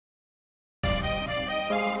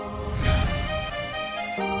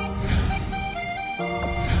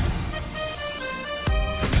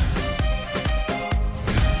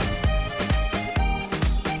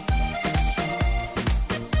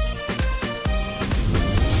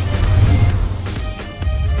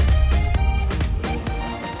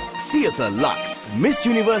Siyatha Lux Miss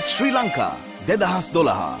Universe Sri Lanka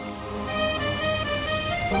 2012.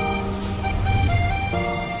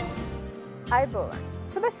 අයිබෝවන්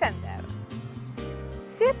සුබ සන්ධ්‍යාව.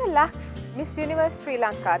 Siyatha Lux Miss Universe Sri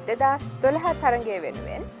Lanka 2012 තරගය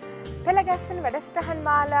වෙනුවෙන් පෙළ ගැස්වෙන වැඩසටහන්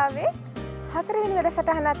මාලාවේ 4 වෙනි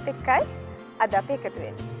වැඩසටහනත් එක්කයි අද අපි එකතු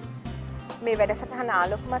වෙන්නේ. මේ වැඩසටහන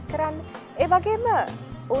ආලෝකමත් කරන්න, ඒ වගේම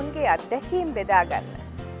ඔවුන්ගේ අත්දැකීම් බෙදා ගන්න.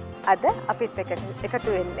 අද අපිත්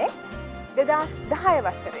එකතු වෙන්නේ 2010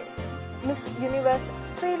 වසරේ Miss Universe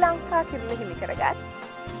Sri Lanka කිරුළ හිමි කරගත්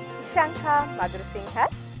ඉෂාන්කා මధుරසිංහත්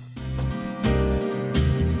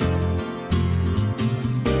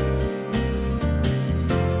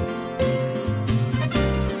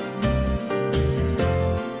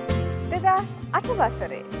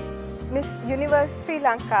වසරේ Miss Universe Sri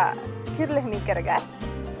Lanka කිරුළ හිමි කරගත්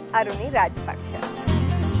අරුණි රාජපක්ෂ.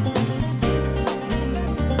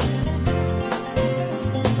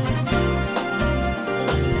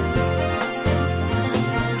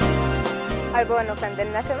 අයිබෝන් ඔපන්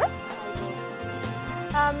දෙන්නටම.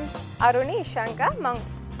 අරුණි ඉෂාන්කා මම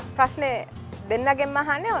ප්‍රශ්නේ දෙන්නගෙන්ම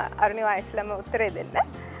අහන්නේ අරුණි වයිස්ලම උත්තරේ දෙන්න.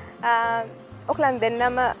 ඔයගලන්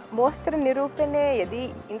දෙන්නම මෝස්තර නිරූපණයේ යෙදී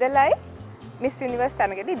ඉඳලයි Miss Universe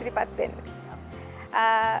තරගයට ඉදිරිපත් වෙන්න.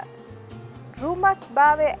 රූමත්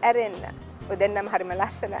භාවය ඇරෙන්න. ඔය දෙන්නම හරිම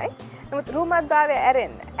ලස්සනයි. නමුත් රූමත් භාවය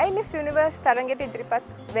ඇරෙන්න. ඇයි Miss Universe තරගයට ඉදිරිපත්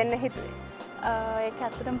වෙන්න හිතුවේ? ඒක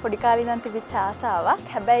ඇත්තටම පොඩි කාලේ ඉඳන් තිබිච්ච ආසාවක්.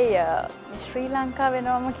 හැබැයි ශ්‍රී ලංකා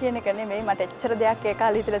වෙනවම කියන එක නෙමෙයි. මට එච්චර දෙයක් ඒ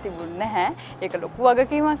කාලේ හිතලා තිබුණේ නැහැ. ඒක ලොකු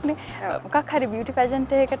වගකීමක් නේ. මොකක් හරි බියුටි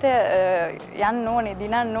පැජන්ට් එකකට යන්න ඕනේ,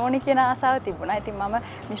 දිනන්න ඕනේ කියන ආසාව තිබුණා. ඉතින් මම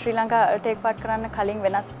මිස් ශ්‍රී ලංකා ටේක් පාර්ට් කරන්න කලින්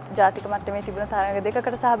වෙනත් ජාතික මට්ටමේ තිබුණ තරග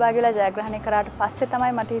දෙකකට සහභාගී වෙලා ජයග්‍රහණය කරාට පස්සේ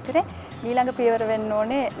තමයි මට හිතෙන්නේ ඊළඟ පියවර වෙන්න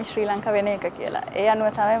ඕනේ මිස් ශ්‍රී ලංකා වෙන එක කියලා. ඒ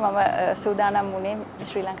අනුව තමයි මම සූදානම් වුණේ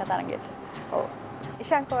මිස් ශ්‍රී ලංකා තරගයට. ඔව්.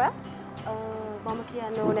 ඉෂාන්කෝ මම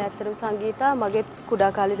කියන්න ඕනේ ඇත්තටම සංගීතා මගේ කුඩා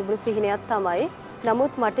කාලේ තිබුණු සිහිනයක් තමයි.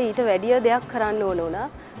 නමුත් මට ඊට වැඩිය දෙයක් කරන්න ඕන වුණා.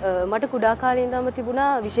 මට කුඩා කාලේ ඉඳන්ම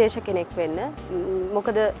තිබුණා විශේෂ කෙනෙක් වෙන්න.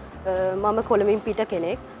 මොකද මම කොළඹින් පිට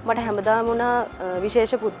කෙනෙක්. මට හැමදාම වුණා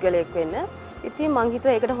විශේෂ පුද්ගලයෙක් වෙන්න. ඉතින් මං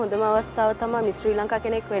හිතුවා ඒකට හොඳම අවස්ථාව තමයි මිස් ශ්‍රී ලංකා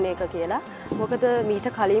කෙනෙක් වෙන එක කියලා. මොකද මීට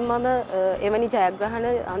කලින් මම එවැනි ජයග්‍රහණ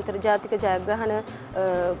අන්තර්ජාතික ජයග්‍රහණ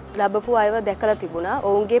ලැබපු අයව දැකලා තිබුණා.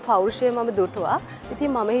 ඔවුන්ගේ පෞරුෂය මම දුටුවා.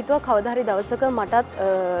 ඉතින් මම හිතුවා කවදා හරි දවසක මටත්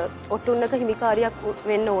ඔටුන්නක හිමිකාරියක්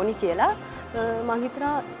වෙන්න ඕනි කියලා. මං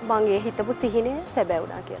හිතනවා මං ඒ හිතපු සිහිනය සැබෑ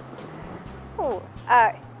වුණා කියලා. ඔව්.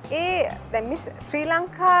 ඒ දැන් මිස් ශ්‍රී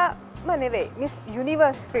ලංකා නෙවෙයි Miss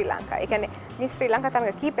Universe Sri Lanka. ඒ කියන්නේ Miss Sri Lanka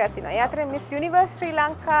තරග කීපයක් තියෙනවා. ඒ අතරේ Miss Universe Sri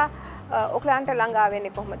Lanka ඔයගලන්ට ළඟා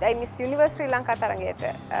වෙන්නේ කොහොමද? ඒ Miss Universe Sri Lanka තරගයට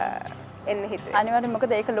එන්න හිතුවේ. අනිවාර්යෙන්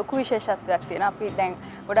මොකද ඒක ලොකු විශේෂත්වයක් තියෙනවා. අපි දැන්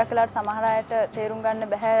ගොඩක් වෙලාවට සමහර අයට තේරුම් ගන්න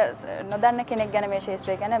බෑ නොදන්න කෙනෙක් ගැන මේ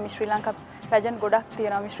ශාස්ත්‍රය ගැන. Miss Sri Lanka පැජන්ට් ගොඩක්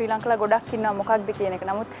තියෙනවා. Miss Sri Lanka ගොඩක් ඉන්නවා මොකක්ද කියන එක.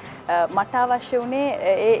 නමුත් මට අවශ්‍ය වුණේ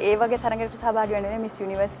ඒ වගේ තරගයකට සහභාගී වෙන්න Miss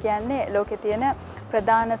Universe කියන්නේ ලෝකේ තියෙන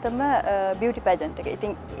ප්‍රධානතම බියුටි පැජන්ට් එක.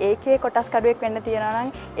 ඉතින් ඒකේ කොටස් කඩුවෙක් වෙන්න තියෙනවා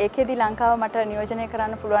නම් ඒකේදී ලංකාව මට නියෝජනය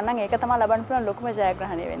කරන්න පුළුවන් නම් ඒක තමයි ලබන්න පුළුවන් ලොකුම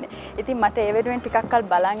ජයග්‍රහණය වෙන්නේ. ඉතින් මට ඒ වෙනුවෙන් ටිකක් කල්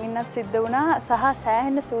බලන් ඉන්නත් සිද්ධ වුණා සහ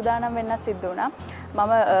සෑහෙන සූදානම් වෙන්නත් සිද්ධ වුණා.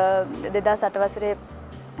 මම 2008 වසරේ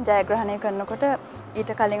ජයග්‍රහණය කරනකොට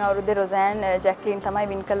ඊට කලින් අවුරුද්දේ රොසෑන් ජැක්ලින් තමයි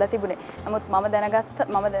වින් කරලා තිබුණේ. නමුත් මම දැනගත්ත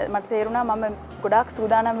මට තේරුණා මම ගොඩාක්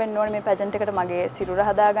සූදානම් වෙන්න ඕනේ මේ පැජන්ට් එකට. මගේ සිරුර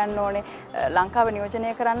හදා ගන්න ඕනේ. ලංකාව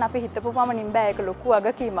නියෝජනය කරන්න අපි හිතපු පමණින් බෑ. ඒක ලොකු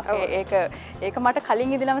වගකීමක්. ඒක මට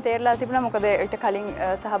කලින් ඉඳලම තේරලා තිබුණා. මොකද ඊට කලින්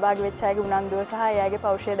සහභාගී වෙච්ච අයගේ උනන්දුව සහ එයාගේ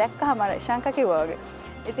පෞරුෂය දැක්කහම ශාන්කා කිව්වා වගේ.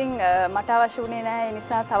 ඉතින් මට අවශ්‍ය වුණේ නැහැ. ඒ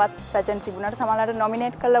නිසා තවත් පැජන්ට් තිබුණාට සමහරවිට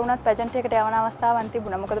නොමිනේට් කරලා වුණත් පැජන්ට් එකට යවන අවස්ථාවක්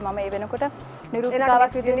තිබුණා. මොකද මම ඒ වෙනකොට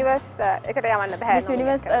නිරූපකාවක් යුනිවර්ස් එකට යවන්න බෑ. මිස්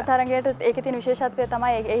යුනිවර්ස් තරගයට ඒකේ තියෙන විශේෂත්වය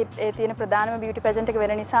තමයි ඒ තියෙන ප්‍රධානම බියුටි පැජන්ට් එක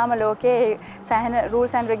වෙන නිසාම ලෝකේ සෑහෙන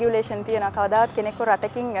රූල්ස් ඇන්ඩ් රෙගියුලේෂන් තියෙනවා. කවදාවත් කෙනෙක්ව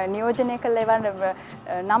රටකින් නියෝජනය කරලා එවන්න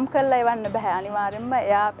නම් කරලා එවන්න බෑ. අනිවාර්යෙන්ම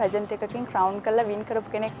එයා පැජන්ට් එකකින් ක්‍රවුන් කරලා වින්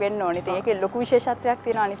කරපු කෙනෙක් වෙන්න ඕනේ. ඉතින් ඒකේ ලොකු විශේෂත්වයක්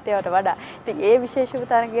තියෙනවා අනිත් ඒවාට වඩා. ඉතින් ඒ විශේෂ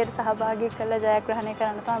තරගයට සහභාගී කරලා ජයග්‍රහණය කරන්න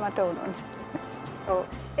තමයි මට උනේ. ඔව්.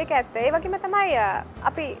 ඒක ඇත්ත. ඒ වගේම තමයි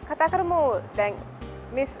අපි කතා කරමු දැන්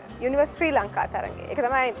Miss Universe Sri Lanka තරගය. ඒක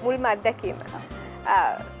තමයි මුල්ම අත්දැකීම.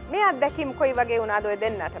 මේ අත්දැකීම කොයි වගේ වුණාද ඔය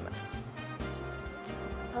දෙන්නටම?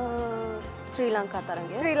 ශ්‍රී ලංකා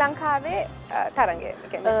තරගය. ශ්‍රී ලංකාවේ තරගය.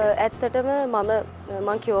 ඇත්තටම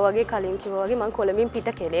මම කිව්වා වගේ කලින් කිව්වා වගේ මම කොළඹින්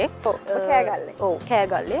පිට කෙනෙක්. ඔව්. කෑගල්ලේ. ඔව්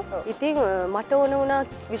කෑගල්ලේ. ඉතින් මට ඕන වුණා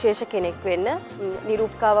විශේෂ කෙනෙක් වෙන්න,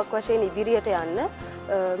 නිරූපකාවක් වශයෙන් ඉදිරියට යන්න.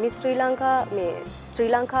 මිස් ශ්‍රී ලංකා මේ ශ්‍රී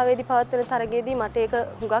ලංකාවේදී පවත්වන තරගයේදී මට ඒක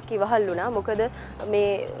හුඟක් ඉවහල් වුණා. මොකද මේ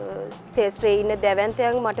ශේෂ්ත්‍රයේ ඉන්න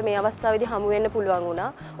දැවැන්තයන් මට මේ අවස්ථාවේදී හමු වෙන්න පුළුවන් වුණා.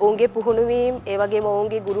 ඔවුන්ගේ පුහුණු වීම, ඒ වගේම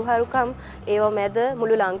ඔවුන්ගේ ගුරුහරුකම් ඒව මැද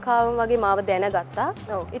මුළු ලංකාවම වගේ මාව දැනගත්තා.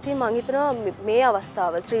 ඉතින් මම හිතනවා මේ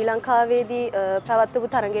අවස්ථාව ශ්‍රී ලංකාවේදී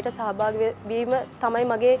පැවැත්වපු තරගයට සහභාගී වීම තමයි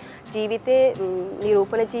මගේ ජීවිතේ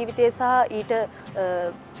නිරූපණ ජීවිතය සහ ඊට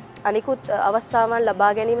අනිකුත් අවස්ථාවන්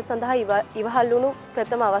ලබා ගැනීම සඳහා ඉවහල් වුණු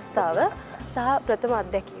ප්‍රථම අවස්ථාව සහ ප්‍රථම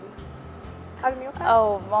අත්දැකීම. ඔව්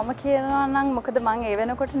මම කියනවා නම් මොකද මම ඒ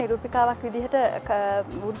වෙනකොට නිරූපිකාවක් විදිහට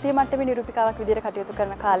වෘත්තීය මට්ටමේ නිරූපිකාවක් විදිහට කටයුතු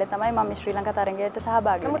කරන කාලේ තමයි මම ශ්‍රී ලංකා තරගයට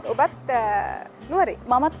සහභාගී වුණේ. නමුත් ඔබත් නුවරේ.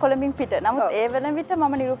 මමත් කොළඹින් පිට. නමුත් ඒ වෙන විට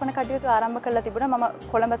මම නිරූපණ කටයුතු ආරම්භ කරලා තිබුණා. මම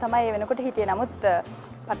කොළඹ තමයි ඒ වෙනකොට හිටියේ. නමුත්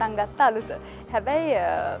පටන් ගත්ත අලුත. හැබැයි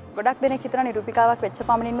ගොඩක් දෙනෙක් හිතන නිරූපිකාවක් වෙච්ච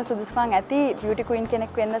පමණින්ම සුදුසුකම් ඇති බියුටි ක්වීන්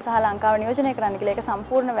කෙනෙක් වෙන්න සහ ලංකාව නියෝජනය කරන්න කියලා. ඒක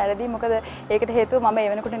සම්පූර්ණ වැරදි. මොකද ඒකට හේතුව මම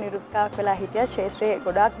ඒ වෙනකොට නිරූපිකාවක් වෙලා හිටියා. ශාස්ත්‍රයේ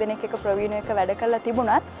ගොඩාක් දෙනෙක් එක ප්‍රවීණ එක වැඩ කරලා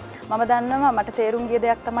තිබුණත් මම දන්නවා මට තේරුම් ගිය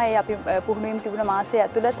දෙයක් තමයි අපි පුහුණු වීම තිබුණ මාසය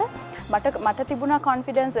ඇතුළත මට තිබුණා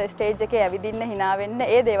කොන්ෆිඩන්ස් ස්ටේජ් එකේ ඇවිදින්න hina වෙන්න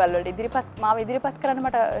ඒ දේවල් වලට මාව ඉදිරිපත් කරන්න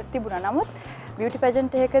මට තිබුණා. නමුත් බියුටි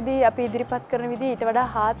පැජන්ට් එකකදී අපි ඉදිරිපත් කරන විදිහ ඊට වඩා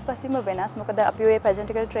හාත්පසින්ම වෙනස්. මොකද අපි ওই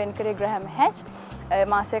පැජන්ට් එකට ට්‍රේන් කරේ ග්‍රෑම් හැච්.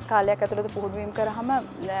 මාසයක් කාලයක් ඇතුළත පුහුණු වීම කරාම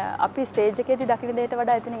අපි ස්ටේජ් එකේදී දකින්න දෙයට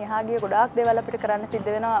වඩා එතනින් එහා ගිය ගොඩාක් දේවල් අපිට කරන්න සිද්ධ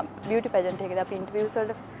වෙනවා බියුටි පැජන්ට් එකේදී. අපි ඉන්ටර්වියුස්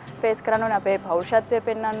වලට ෆේස් කරන්න ඕනේ, අපේ පෞරුෂත්වය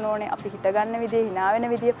පෙන්වන්න ඕනේ, අපි හිට ගන්න විදිය, hina වෙන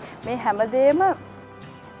විදිය, මේ හැමදේම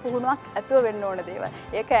පුහුණුවක් ඇතුව වෙන්න ඕන දේවල්.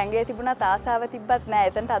 ඒක ඇඟේ තිබුණත් ආසාව තිබ්බත් නෑ.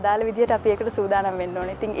 එතනට අදාළ විදියට අපි ඒකට සූදානම් වෙන්න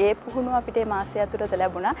ඕනේ. ඉතින් ඒ පුහුණුව අපිට මේ මාසය ඇතුළත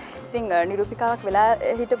ලැබුණා. ඉතින් නිරූපිකාවක් වෙලා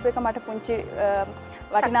හිටපු එක මට පුංචි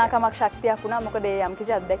වටිනාකමක් ශක්තියක් වුණා. මොකද ඒ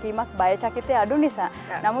යම්කිසි අත්දැකීමක් බය චකිතය අඩු නිසා.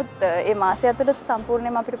 නමුත් ඒ මාසය ඇතුළත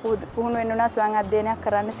සම්පූර්ණයෙන්ම අපිට පුහුණු වෙන්න උනා, ස්වයං අධ්‍යයනයක්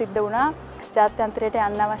කරන්න සිද්ධ වුණා. ජාත්‍යන්තරයට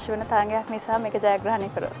යන්න අවශ්‍ය වෙන තරගයක් නිසා මේක ජයග්‍රහණය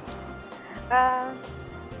කරා.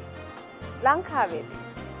 ලංකාවේදී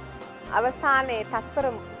අවසානයේ තත්පර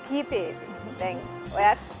කීපයේදී දැන්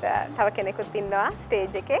ඔයත් තව කෙනෙකුත් ඉන්නවා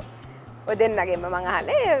ස්ටේජ් එකේ. ඔය දෙන්නගෙම මම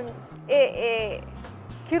අහන්නේ ඒ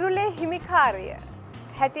කිරුලේ හිමිකාරිය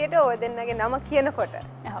හැටියට ඔය දෙන්නගේ නම කියනකොට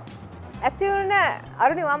ඇති වුණ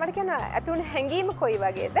අරුණි මාමට කියන ඇති වුණ හැඟීම කොයි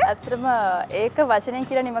වගේද? ඇත්තටම ඒක වචනෙන්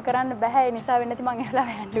කියලා නිම කරන්න බෑ. ඒ නිසා වෙන්නේ නැති මං එහෙලා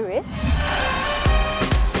වැඬුවේ.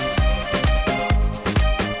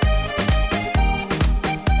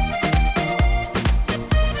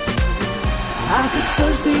 I could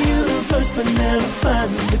search the universe but never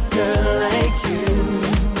find a girl like you.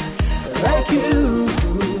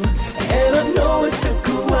 And I know it took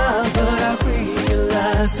a while, but I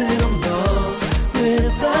realized that I'm lost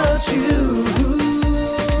without you.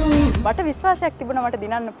 මට විශ්වාසයක් තිබුණා මට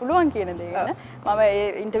දිනන්න පුළුවන් කියන දේ ගැන. මම ඒ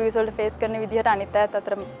ඉන්ටර්වියුස් වලට ෆේස් කරන විදිහට අනිත් අයත්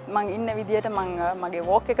අතර මං ඉන්න විදිහට මගේ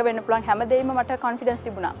වෝක් එක වෙන්න පුළුවන් හැමදේම මට කොන්ෆිඩන්ස්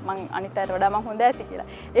තිබුණා. මං අනිත් අයට වඩා මං හොඳ ඇති කියලා.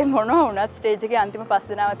 ඒ මොනවා වුණත් ස්ටේජ් එකේ අන්තිම 5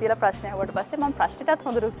 දෙනාව තියලා ප්‍රශ්න අහුවට පස්සේ මම ප්‍රශ්නෙටත්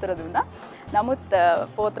හොඳට උත්තර දුන්නා. නමුත්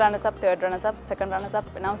fourth රන්නර්ස් up, third රන්නර්ස් up, second රන්නර්ස් up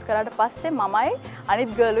announce කරාට පස්සේ මමයි අනිත්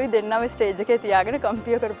ගර්ලුයි දෙන්නම ස්ටේජ් එකේ තියාගෙන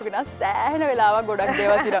කම්පියර් කරපු කෙනා සෑහෙන වෙලාවක් ගොඩක්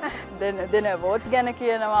දේවල් තියනවා. දෙන වෝට්ස් ගැන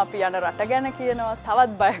කියනවා, අපි යන රට ගැන කියනවා,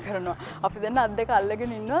 තවත් බය කරනවා. අපි දෙන්න අත් දෙක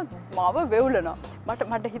අල්ලගෙන ඉන්නවා, මාව වෙවුලනවා.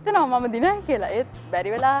 මට හිතෙනවා මම දිනයි කියලා. ඒත්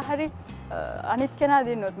බැරි වෙලා හරි අනිත් කෙනා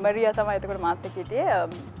දිනුත් මරියා තමයි එතකොට මාත් එක්ක හිටියේ.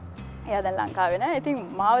 එයා දැන් ලංකාවේ නෑ. ඉතින්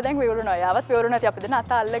මාව දැන් වෙවුලනවා. එයාවත් වෙවුලනවා. ඉතින් අපි දෙන්න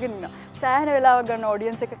අත අල්ලගෙන ඉන්නවා. සෑහෙන වෙලාවක් ගන්න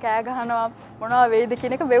ඔඩියන්ස් එක කෑ ගහනවා, මොනවා වෙයිද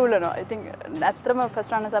කියන එක වෙවුලනවා. ඉතින් ඇත්තටම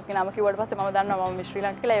ෆස්ට් රන්නර්ස් අප් නම කිව්වට පස්සේ මම දන්නවා මම ශ්‍රී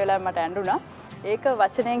ලංකාවේ කියලා. ඒ වෙලාවේ මට ඇඬුණා. ඒක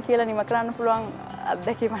වචනයෙන් කියලා නිම කරන්න පුළුවන්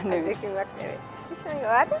අත්දැකීමක් නෙවෙයි.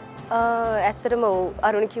 ඇත්තටම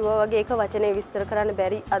අරුණ කිව්වා වගේ ඒක වචනේ විස්තර කරන්න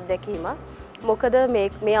බැරි අත්දැකීමක්. මොකද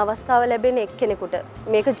මේ අවස්ථාව ලැබෙන එක්කෙනෙකුට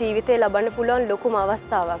මේක ජීවිතේ ලබන්න පුළුවන් ලොකුම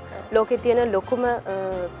අවස්ථාවක්. ලෝකේ තියෙන ලොකුම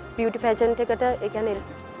බියුටි පැජන්ට් එකට, ඒ කියන්නේ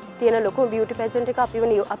තියෙන ලොකුම බියුටි පැජන්ට් එක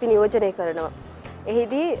අපි නියෝජනය කරනවා.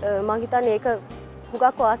 එහිදී මම හිතන්නේ ඒක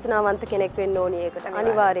හුඟක් වාසනාවන්ත කෙනෙක් වෙන්න ඕනි ඒකට.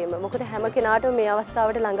 අනිවාර්යයෙන්ම. මොකද හැම කෙනාටම මේ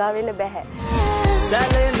අවස්ථාවට ළඟා වෙන්න බෑ.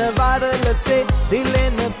 සැලෙන වරලසේ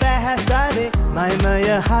දිලෙන පැහැසරේ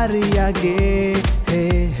මයිමය හරියගේ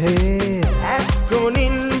හේ හේ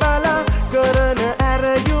ඇස්කුණින් බලා කරන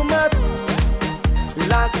ඇරයුමත්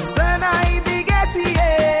ලස්සනයි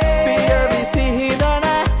දිගැසියේ පියවි සිහිදන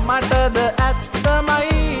මටද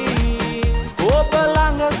ඇත්තමයි ඔබ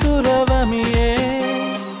ළඟ සුරවමියේ.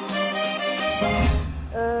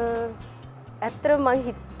 ඇත්තටම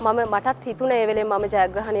මටත් හිතුණා ඒ වෙලේ මම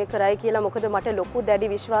ජයග්‍රහණය කරයි කියලා. මොකද මට ලොකු දැඩි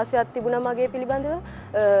විශ්වාසයක් තිබුණා මගේ පිළිබඳව.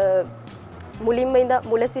 මුලින්ම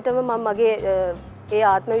මුල සිටම මම මගේ ඒ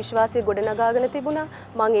ආත්ම විශ්වාසය ගොඩනගාගෙන තිබුණා.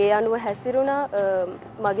 මම ඒ අනුව හැසිරුණා.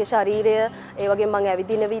 මගේ ශරීරය, ඒ වගේම මම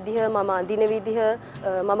ඇවිදින විදිහ, මම අඳින විදිහ,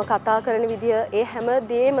 මම කතා කරන විදිහ, ඒ හැම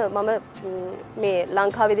දෙයක්ම මම මේ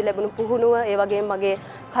ලංකාවේදී ලැබුණු පුහුණුව, ඒ වගේම මගේ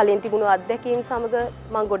කලින් තිබුණු අත්දැකීම් සමග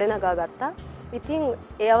මම ගොඩනගා ගත්තා. ඉතින්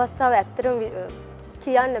ඒ අවස්ථාව ඇත්තටම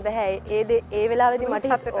කියන්න බෑ. ඒ වෙලාවේදී මට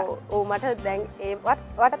දැන්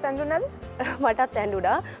වටත් ඇඳුනද? මටත්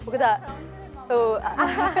ඇඳුණා.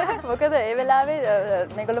 මොකද ඒ වෙලාවේ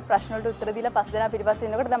මේගොල්ලෝ ප්‍රශ්න වලට උත්තර දීලා 5 දෙනා පිටිපස්සේ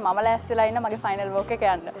ඉන්නකොට දැන් මම ලෑස්ති වෙලා ඉන්න මගේ ෆයිනල් වර්ක් එක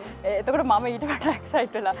යන්න. එතකොට මම ඊට වඩා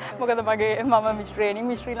එක්සයිට් වෙලා. මොකද මම මිස් ට්‍රේනින්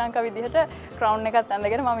මිස් ශ්‍රී ලංකා විදිහට ක්‍රවුන් එකත්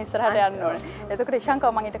ඇඳගෙන මම ඉස්සරහට යන්න ඕනේ. එතකොට ඉෂාන්කව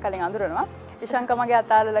මම ඊට කලින් අඳුරනවා. ඉෂාන්ක මගේ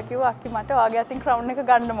අතාලලා කිව්වා අක්කි මට ඔයාගේ අතින් ක්‍රවුන් එක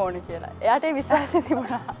ගන්න ඕනේ කියලා. එයාට ඒ විශ්වාසය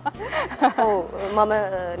තිබුණා. ඔව් මම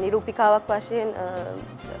නිරූපිකාවක් වශයෙන්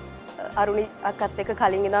අරුණි අක්කත් එක්ක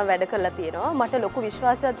කලින් ඉඳන් වැඩ කරලා තියෙනවා. මට ලොකු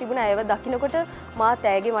විශ්වාසයක් තිබුණා ඒව දකින්නකොට මා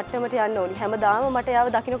තෑගේ මට්ටමට යන්න ඕනි. හැමදාම මට එයාව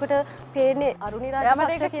දකින්නකොට පේන්නේ අරුණි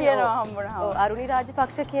රාජපක්ෂ කියනවා හම්බුණා. ඔව් අරුණි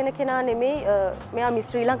රාජපක්ෂ කියන කෙනා නෙමෙයි. මෙයා මිස්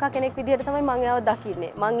ශ්‍රී ලංකා කෙනෙක් විදිහට තමයි මම එයාව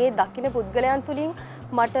දකින්නේ. මම ඒ දකින්න පුද්ගලයන් තුලින්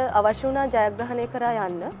මට අවශ්‍ය වුණා ජයග්‍රහණය කරා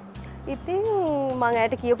යන්න. ඉතින් මම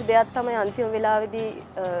ඇයට කියපු දෙයක් තමයි අන්තිම වෙලාවේදී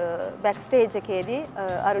බෑක් ස්ටේජ් එකේදී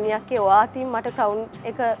අරුණියක්ගේ ඔයාටින් මට ක්‍රවුන්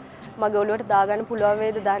එක මගේ ඔළුවට දාගන්න පුළුවන්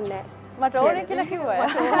වේද දන්නේ නැහැ. මට ඕනේ කියලා කිව්වා.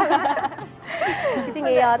 ඉතින්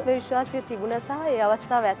ඒ ආත්ම විශ්වාසය තිබුණා සහ ඒ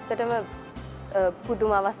අවස්ථාව ඇත්තටම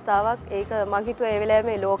පුදුම අවස්ථාවක්. ඒක මම හිතුවා ඒ වෙලාවේ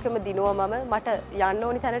මේ ලෝකෙම දිනුවා මට යන්න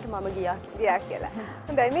ඕනි තැනට මම ගියා කියලා.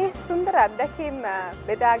 හොඳයි මේ සුන්දර අත්දැකීම්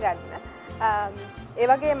බෙදා ගන්න. ඒ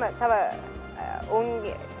වගේම තව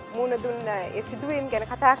ඔවුන්ගේ මුණ දුන්න ඒ සිදුවීම් ගැන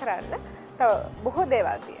කතා කරන්න තව බොහෝ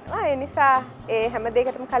දේවල් තියෙනවා. ඒ නිසා ඒ හැම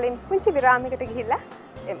දෙයකටම කලින් පුංචි විරාමයකට ගිහිල්ලා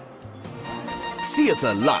එමු.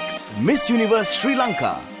 Siyatha Lux Miss Universe Sri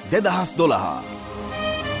Lanka 2012.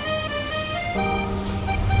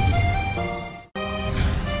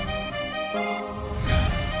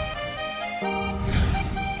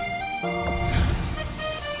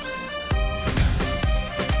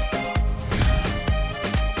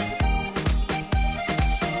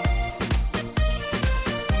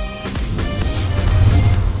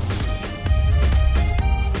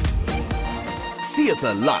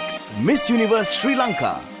 Siyatha Lux Miss Universe Sri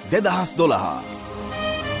Lanka 2012.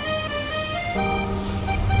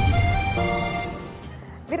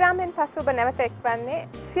 විරාමෙන් පසු ඔබ නැවත එක්වන්නේ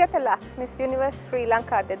Siyatha Lux Miss Universe Sri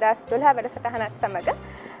Lanka 2012 වැඩසටහනත් සමග.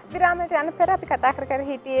 විරාමයට යන පෙර අපි කතා කර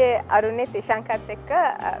හිටියේ අරුණිත් ඉෂාන්කත් එක්ක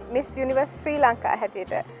Miss Universe Sri Lanka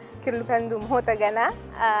හැටියට කිරුළු පැන්දු මොහොත ගැන.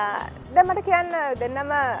 දැන් මට කියන්න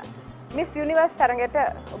දෙන්නම Miss Universe තරඟයට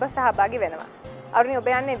ඔබ සහභාගී වෙනවා. අරුණි ඔබ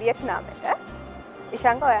යන්නේ වියට්නාමයට.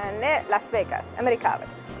 ඉෂාන්ක යන්නේ ලස් වේගස්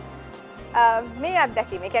ඇමරිකාවට. මේ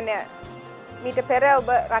අත්දැකීම, ඒ කියන්නේ මීට පෙර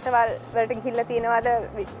ඔබ රටවල් වලට ගිහිල්ලා තියෙනවද,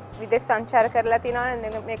 විදේශ සංචාර කරලා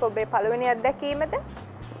තියෙනවද? මේක ඔබේ පළවෙනි අත්දැකීමද?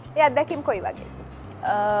 ඒ අත්දැකීම කොයි වගේ?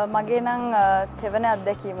 මගේ නම් තෙවන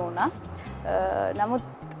අත්දැකීම වුණා. නමුත්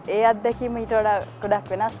ඒ අත්දැකීම ඊට වඩා ගොඩක්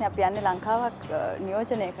වෙනස් නේ. අපි යන්නේ ලංකාවක්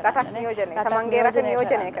නියෝජනය කරන්න. රටක් නියෝජනය. තමන්ගේ රට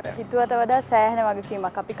නියෝජනය කරන්න. හිතුවට වඩා සෑහෙන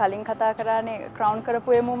වගකීමක්. අපි කලින් කතා කරානේ ක්‍රවුන්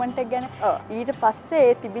කරපු ඒ මූමන්ට් එක ගැන. ඊට පස්සේ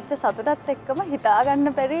ඒ තිබිච්ච සතුටත් එක්කම හිතා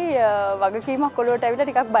ගන්න බැරි වගකීමක් ඔලුවට ඇවිල්ලා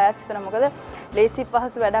ටිකක් බයක් හිතෙනවා. මොකද ලේසි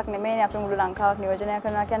පහසු වැඩක් නෙමෙයිනේ අපි මුළු ලංකාවක් නියෝජනය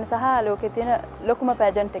කරනවා කියන්නේ. සහ ලෝකේ තියෙන ලොකුම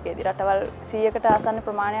පැජන්ට් එකේදී රටවල් 100කට ආසන්න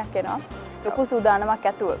ප්‍රමාණයක් එනවා. ලොකු සූදානමක්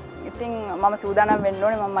ඇතුව. ඉතින් මම සූදානම් වෙන්න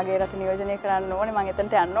ඕනේ. මම මගේ රට නියෝජනය කරන්න ඕනේ. මම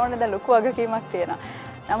එතනට යන්න ඕනේ. දැන් ලොකු වගකීමක් තියෙනවා.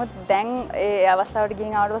 නමුත් දැන් ඒ අවස්ථාවට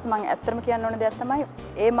ගිහින් ආවට පස්සේ මම ඇත්තටම කියන්න ඕන දෙයක් තමයි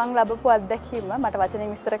ඒ මං ලැබපු අත්දැකීම. මට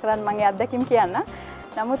වචනෙන් විස්තර කරන්න මගේ අත්දැකීම් කියන්න.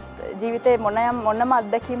 නමුත් ජීවිතේ මොනම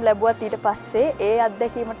අත්දැකීම් ලැබුවත් ඊට පස්සේ ඒ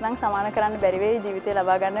අත්දැකීමට නම් සමාන කරන්න බැරි වෙයි ජීවිතේ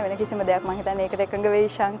ලබා ගන්න වෙන කිසිම දෙයක්. මම හිතන්නේ ඒකට එකඟ වෙයි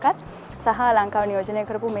ශාන්කත්. සහ ලංකාව නියෝජනය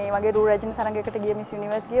කරපු මේ වගේ රූ රැජින තරඟයකට ගිය මිස්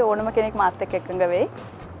යුනිවර්ස් ගිය ඕනම කෙනෙක් මාත් එක්ක එකඟ වෙයි.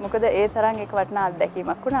 මොකද ඒ තරම් එක වටිනා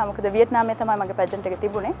අත්දැකීමක් වුණා. මොකද වියට්නාමයේ තමයි මගේ පැජන්ට් එක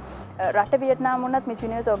තිබුණේ. රට වියට්නාම වුණත් මිස්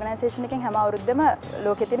යුනිවර්ස් ඕගනයිසේෂන් එකෙන් හැම අවුරුද්දම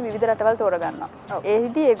ලෝකයේ තියෙන විවිධ රටවල් තෝරගන්නවා.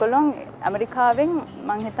 ඒෙහිදී ඒගොල්ලෝ ඇමරිකාවෙන්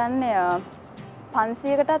මං හිතන්නේ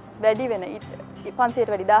 500කටත් වැඩි වෙන 500ට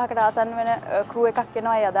වැඩි 1000කට ආසන්න වෙන ක්‍රූ එකක්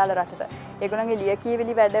එනවා ඒ අදාළ රටට. ඒගොල්ලන්ගේ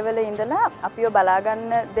ලියකියවිලි වැඩවල ඉඳලා අපිව බලා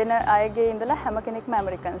ගන්න දෙන අයගේ ඉඳලා හැම කෙනෙක්ම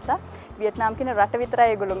ඇමරිකන්ස්ලා. වියට්නාම් කියන රට විතරයි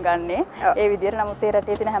ඒගොල්ලෝ ගන්නෙ. ඒ විදිහට නමුත් ඒ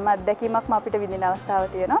රටේ තියෙන හැම අත්දැකීමක්ම අපිට විඳින අවස්ථාව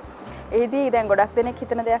තියෙනවා. ඒදී දැන් ගොඩක් දෙනෙක්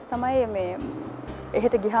හිතන දෙයක් තමයි මේ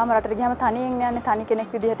එහෙට ගියාම රටට ගියාම තනියෙන් යන්නේ, තනි කෙනෙක්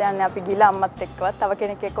විදිහට යන්නේ. අපි ගිහලා අම්මත් එක්කවත් තව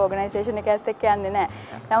කෙනෙක් එක්ක ඕගනයිසේෂන් එකත් එක්ක යන්නේ නැහැ.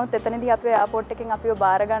 නමුත් එතනදී අපි එයාපෝට් එකෙන් අපිව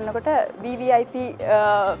බාර ගන්නකොට VVIP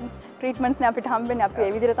ට්‍රීට්මන්ට්ස් නේ අපිට හම්බෙන්නේ. අපි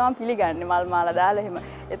ඒ විදිහට තමයි පිළිගන්නේ මල් මාලා දාලා එහෙම.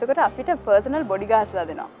 එතකොට අපිට පර්සනල් බොඩිගාඩ්ස්ලා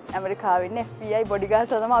දෙනවා. ඇමරිකාවේ ඉන්න FBI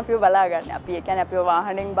බොඩිගාඩ්ස්ලා තමයි අපිව බලාගන්නේ. අපි ඒ කියන්නේ අපිව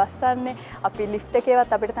වාහනෙන් බස්සන්නේ. අපි ලිෆ්ට්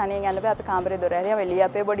එකේවත් අපිට තනියෙන් යන්න බෑ. අපි කාමරේ දොර ඇරියාම එළිය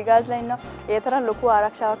අපේ බොඩිගාඩ්ස්ලා ඉන්නවා. ඒ තරම් ලොකු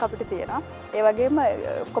ආරක්ෂාවක් අපිට තියෙනවා. ඒ වගේම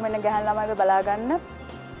ඔක්කොම ඉන්න ගැහැණු ළමයිව බලා ගන්න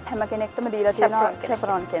හැම කෙනෙක්ටම දීලා තියෙනවා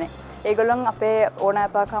chaperone කෙනෙක්. ඒගොල්ලොන් අපේ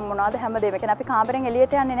ඕනෑපාකම් මොනවාද හැමදේම. කියන්නේ අපි කාමරෙන්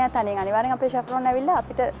එළියට යන්නේ නැහැ තනියෙන්. අනිවාර්යෙන් අපේ chaperone ඇවිල්ලා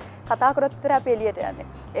අපිට කතා කරොත් විතර අපි එළියට යන්නේ.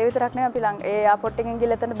 ඒ විතරක් නෙවෙයි අපි ඒ එයාපෝට් එකෙන්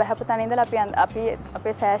ගිහලා එතන බහැපු තැන ඉඳලා අපි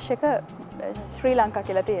අපේ සෑෂ් එක ශ්‍රී ලංකා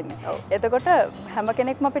කියලා තියෙන්නේ. එතකොට හැම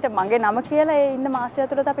කෙනෙක්ම අපිට මගේ නම කියලා ඒ ඉන්න මාසය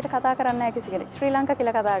තුළත අපිට කතා කරන්න නැහැ කිසි කෙනෙක්. ශ්‍රී ලංකා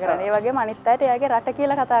කියලා කතා කරන්නේ. ඒ වගේම අනිත් අයට එයාගේ රට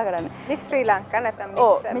කියලා කතා කරන්නේ. මිස් ශ්‍රී ලංකා නැත්නම්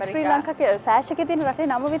මිස් ශ්‍රී ලංකා කියලා සෑෂ් එකේ තියෙන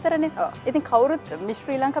රටේ නම විතරනේ. ඉතින් කවුරුත් මිස්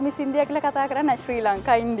ශ්‍රී ලංකා මිස් ඉන්දියා කියලා කතා කරන්නේ නැහැ. ශ්‍රී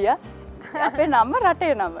ලංකා ඉන්දියා අපේ නම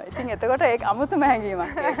රටේ නම. ඉතින් එතකොට ඒක අමුතුම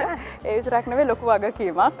හැඟීමක් ඒක. ඒ විතරක් නෙවෙයි ලොකු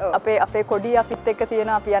වගකීමක්. අපේ කොඩිය අපිත් එක්ක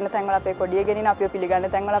තියෙනවා. අපි යන තැන්වල අපේ කොඩිය ගෙනින අපිව පිළිගන්න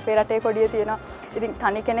තැන්වල අපේ රටේ කොඩිය තියෙනවා. ඉතින්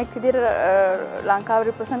තනි කෙනෙක් විදිහට ලංකාව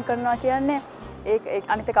රිප්‍රසන්ට් කරනවා කියන්නේ ඒ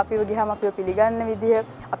අනිත් එක අපිව ගියාම අපිව පිළිගන්න විදිය,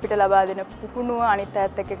 අපිට ලබා දෙන පුහුණුව, අනිත්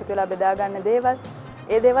අයත් එක්ක එකතු වෙලා බෙදා ගන්න දේවල්,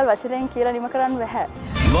 ඒ දේවල් වචනයෙන් කියලා නිම කරන්න බැහැ.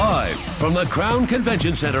 Live from the Crown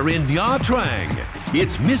Convention Center in Nha Trang,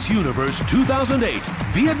 it's Miss Universe 2008,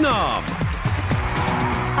 Vietnam.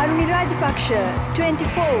 Aruni Rajpaksha,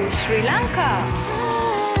 24, Sri Lanka.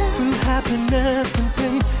 Through happiness and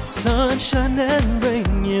pain, sunshine and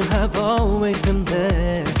rain, you have always been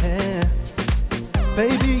there.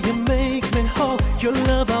 Baby, you make me whole. Your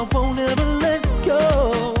love I won't ever let go.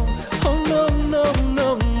 Oh no, no, no,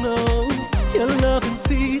 no. Your love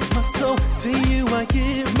feeds my soul. To you I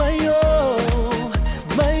give my all,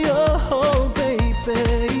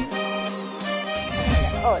 baby.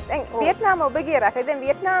 දැන් වියට්නාම ඔබගේ රටේ දැන්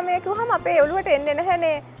වියට්නාමයේ කිව්වම අපේ ඔළුවට එන්නේ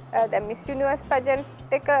නැහැනේ දැන් මිස් යුනිවර්ස්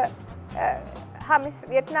පැජන්ට් එක මිස්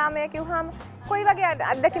වියට්නාමයේ කිව්වම කොයි වගේ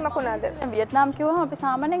අත්දැකීමක් වුණාද? වියට්නාම් කිව්වම අපි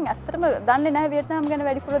සාමාන්‍යයෙන් ඇත්තටම දන්නේ නැහැ වියට්නාම් ගැන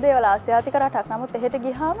වැඩිපුර දේවල්. ආසියාතික රටක්. නමුත් එහෙට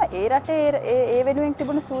ගියාම ඒ රටේ ඒ වෙනුවෙන්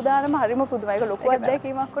තිබුණු සූදානම හරිම පුදුමයි. ඒක ලොකු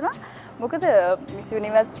අත්දැකීමක් වුණා. මොකද මිස්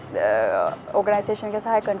යුනිවර්ස් ඕගනයිසේෂන් එකේ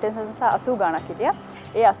සහාය කන්ටෙස්ටන්ට්ස් 80 ගණක් හිටියා.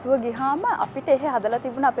 ඒ 80 ගියාම අපිට එහෙ හදලා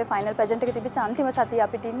තිබුණ අපේ ෆයිනල් පැජන්ට් එකේ තිබිච්ච අන්තිම සතිය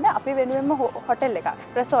අපිට ඉන්න අපි වෙනුවෙන්ම හොටෙල් එකක්,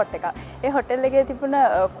 රිසෝට් එකක්. ඒ හොටෙල් එකේ තිබුණ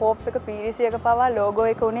කෝප් එක PVC එක පවා ලෝගෝ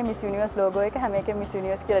එක උනේ මිස් යුනිවර්ස් ලෝගෝ එක. හැම එකෙම මිස්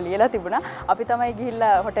යුනිවර්ස් කියලා ලියලා තිබුණා. අපි තමයි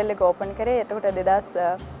ගිහිල්ලා හොටෙල් එක ඕපන් කරේ. එතකොට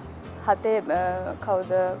 2007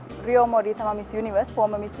 කවුද රියෝ මොරි තමයි miss universe,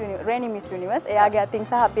 ෆෝමර් miss universe, රේනි miss universe. එයාගේ අතින්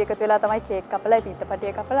සහ අපි එකතු වෙලා තමයි කේක් කපලා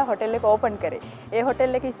පිටපටිය කපලා හොටෙල් එක ඕපන් කරේ. ඒ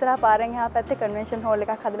හොටෙල් එක ඉස්සරහා පාරෙන් එහා පැත්තේ කන්වෙන්ෂන් හෝල්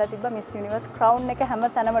එකක් හදලා තිබ්බා. මිස් යුනිවර්ස් ක්‍රවුන් එක හැම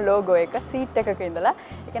තැනම ලෝගෝ එක සීට් එකක ඉඳලා.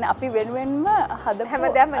 ඒ කියන්නේ අපි වෙනුවෙන්ම හදපු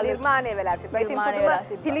හැමදාම නිර්මාණය වෙලා තිබ්බා. ඉතින්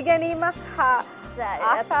පුදුම පිළිගැනීමක්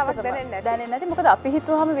ආසාවක් දැනෙන්නේ නැති. මොකද අපි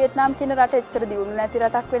හිතුවාම වියට්නාම් කියන රට එච්චර දියුණු නැති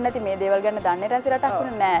රටක් වෙන්නේ නැති, මේ දේවල් ගැන දන්නේ නැති රටක්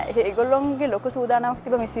වෙන්නේ නැහැ. ඒගොල්ලොන්ගේ ලොකු සූදානමක්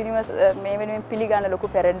තිබ්බා මිස් යුනිවර්ස් මේ වෙනුවෙන් පිළිගන්න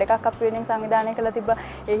ලොකු පෙරෙඩ් එකක් අපි වෙනින් සංවිධානය කළා තිබ්බා.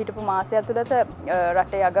 ඒ හිටපු මාසය ඇතුළත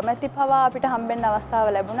රටේ අගමැති පවා අපිට හම්බෙන්න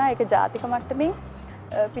අවස්ථාව ලැබුණා. ඒක ජාතික මට්ටමින්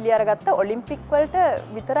පිළි අරගත්ත ඔලිම්පික් වලට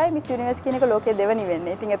විතරයි මිස් යුනිවර්ස් කියන එක ලෝකයේ දෙවෙනි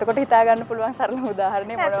වෙන්නේ. ඉතින් එතකොට හිතා ගන්න පුළුවන් සරලම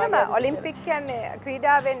උදාහරණයක් මොනවා වගේ ඔලිම්පික් කියන්නේ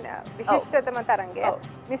ක්‍රීඩාවෙන් විශිෂ්ටතම තරඟය.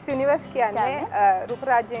 මිස් යුනිවර්ස් කියන්නේ රූප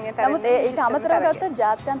රාජ්‍යයෙන් තරඟය. නමුත් ඒක අමතරව ගත්තොත්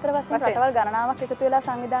ජාත්‍යන්තර වශයෙන් රටවල් ගණනාවක් එකතු වෙලා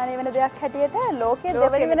සංවිධානය වෙන දෙයක් හැටියට ලෝකයේ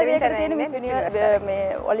දෙවෙනි වෙන දෙයකට තියෙන මිස් යුනිවර්ස් මේ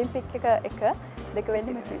ඔලිම්පික් එක දෙක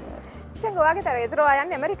වෙන්නේ මිස් යුනිවර්ස්. ෂංග ඔයාගේ තරග ඒතර ඔයා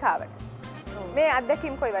යන්නේ ඇමරිකාවට. මේ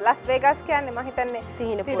අත්දැකීම් කොයිව ලස් වේගස් කියන්නේ මම හිතන්නේ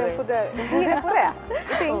සිහිනපුරය.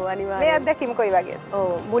 ඉතින් මේ අත්දැකීම් කොයි වගේද?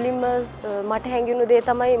 මුලින්ම මට හැඟුණු දේ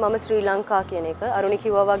තමයි මම ශ්‍රී ලංකා කියන එක. අරුණි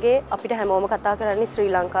කිව්වා වගේ අපිට හැමෝම කතා කරන්නේ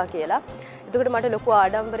ශ්‍රී ලංකා කියලා. එතකොට මට ලොකු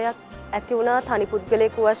ආඩම්බරයක් ඇති වුණා තනි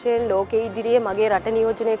පුද්ගලයෙකු වශයෙන් ලෝකයේ ඉදිරියේ මගේ රට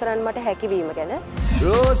නියෝජනය කරන්න මට හැකියවීම ගැන.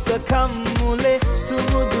 රෝස කම්මුලේ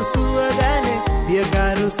සුමුදු සුවදනේ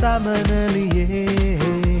පියගරු සමනලියේ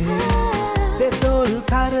තෙතොල්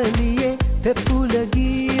කරලියේ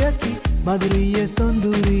තෙපුලගියකි මధుරිය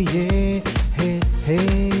සොඳුරියේ හේ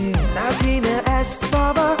හේ නගින ඇස්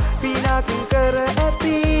බව පිනක් කර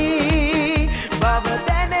ඇති බව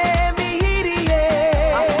දැනේ මිහිරියේ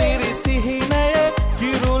අසිරි සිහිනය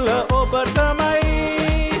කිරුල ඔබ තමයි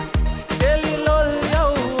දෙලිලොල්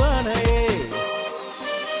යවුවනයේ.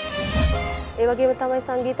 ඒ වගේම තමයි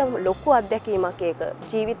සංගීත ලොකු අත්දැකීමක් ඒක.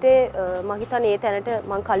 ජීවිතේ මම හිතන්නේ ඒ තැනට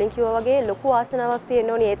මම කලින් කිව්වා වගේ ලොකු ආසනාවක්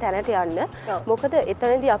තියෙන්න ඕනේ ඒ තැනට යන්න. මොකද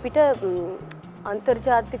එතනදී අපිට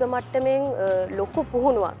අන්තර්ජාතික මට්ටමින් ලොකු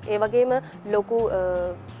පුහුණුවක්, ඒ වගේම ලොකු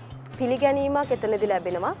පිළිගැනීමක් එතනදී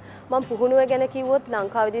ලැබෙනවා. මම පුහුණුව ගැන කිව්වොත්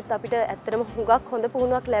ලංකාවේදීත් අපිට ඇත්තටම හුඟක් හොඳ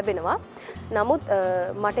පුහුණුවක් ලැබෙනවා. නමුත්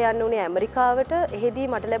මට යන්න උනේ ඇමරිකාවට. එහෙදී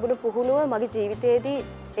මට ලැබුණු පුහුණුව මගේ ජීවිතයේදී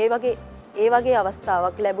ඒ වගේ ඒ වගේ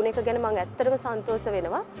අවස්ථාවක් ලැබුණ එක ගැන මම ඇත්තටම සන්තෝෂ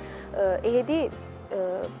වෙනවා. එහෙදී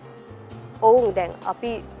ඔවුන් දැන්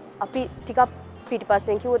අපි ටිකක්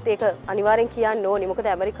පිටිපස්සෙන් කිව්වොත් ඒක අනිවාර්යෙන් කියන්න ඕනේ. මොකද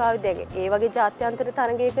ඇමරිකාවේ දැන් ඒ වගේ ජාත්‍යන්තර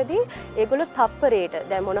තරගයකදී ඒගොල්ලෝ තප්පරයට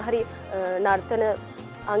දැන් මොන හරි නර්තන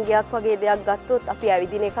අංගයක් වගේ දෙයක් ගත්තොත් අපි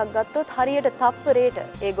ඇවිදින එකක් ගත්තොත් හරියට තප්පරයට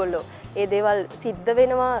ඒගොල්ලෝ ඒ දේවල් සිද්ධ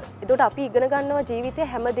වෙනවා. ඒකට අපි ඉගෙන ගන්නවා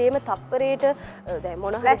ජීවිතේ හැමදේම තප්පරයට දැන්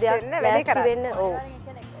මොන හරි දෙයක් ලෑස්ති වෙන්න. ඔව්.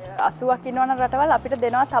 80ක් ඉන්නවනම් රටවල් අපිට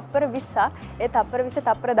දෙනවා තප්පර 20ක්. ඒ තප්පර 20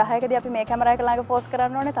 තප්පර 10කදී අපි මේ කැමරා එක ළඟ පෝස්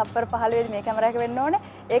කරන්න ඕනේ. තප්පර 15 දී මේ කැමරා එක වෙන්න ඕනේ.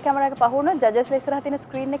 ඒ කැමරා එක පහ වුණොත් ජජස්ලා ඉස්සරහ තියෙන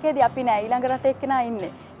ස්ක්‍රීන් එකේදී අපි නෑ ඊළඟ රටේ එක්කෙනා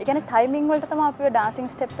ඉන්නේ. ඒ කියන්නේ ටයිමින් වලට තමයි අපිව ඩාන්සින්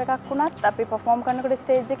ස්ටෙප් එකක් වුණත් අපි පර්ෆෝම් කරනකොට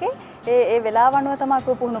ස්ටේජ් එකේ ඒ වෙලාව අනුව තමයි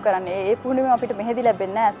අපිව පුහුණු කරන්නේ. ඒ පුහුණුවීම අපිට මෙහෙදි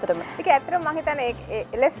ලැබෙන්නේ නෑ ඇත්තටම. ඒක ඇත්තටම මම හිතන්නේ ඒ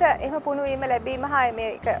එලෙස එහෙම පුහුණුවීම ලැබීම හා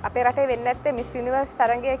මේක අපේ රටේ වෙන්නේ නැත්තේ මිස් යුනිවර්ස්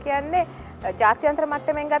තරඟය කියන්නේ ජාත්‍යන්තර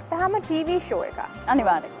මට්ටමින් ගත්තාම ටීවී ෂෝ එකක්.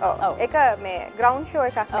 අනිවාර්යෙන්. ඔව්. ඒක මේ ග්‍රවුන්ඩ් ෂෝ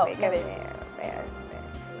එකක් නෙවෙයි. මේ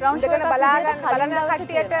ග්‍රවුන්ඩ් ෂෝ එක බලන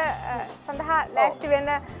කට්ටියට සඳහා ලෑස්ති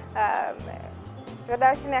වෙන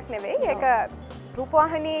ප්‍රදර්ශනයක් නෙවෙයි. ඒක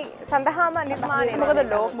රූපවාහිනී සඳහාම නිර්මාණය. මොකද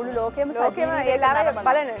මුළු ලෝකෙම ඒ ලාරේ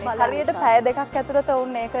බලනනේ. හරියට පැය දෙකක් ඇතුළත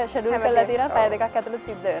වුන් ඒක ෂෙඩියුල් කරලා තියෙනවා. පැය දෙකක් ඇතුළත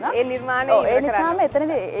සිද්ධ වෙනවා. ඒ නිර්මාණය ඒ නිසාම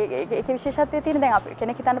එතනදී ඒකේ විශේෂත්වය තියෙන දැන් අපි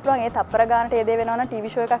කෙනෙක් හිතන්න පුළුවන් ඒ තප්පර ගානට ඒ දේ වෙනවා නම්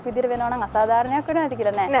ටීවී ෂෝ එකක් විදිහට වෙනවා නම් අසාධාරණයක් වෙනවා නැති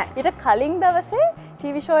කියලා නෑ. ඊට කලින් දවසේ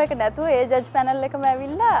ටීවී ෂෝ එක නැතුව ඒ ජජ් පැනල් එකම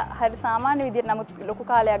ඇවිල්ලා හරි සාමාන්‍ය විදිහට නමුත්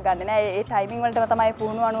ලොකු කාලයක් ගන්න නෑ. ඒ ටයිමින් වලටම තමයි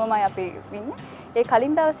පුහුණුව අනුවමයි අපි ඉන්නේ. ඒ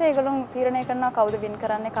කලින් දවසේ ඒගොල්ලෝ තීරණය කරනවා කවුද වින්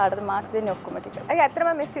කරන්නේ කාටද මාක්ස් දෙන්නේ ඔක්කොම ටික. ඒක ඇත්තටම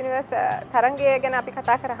මිස් යුනිවර්ස් තරඟය ගැන අපි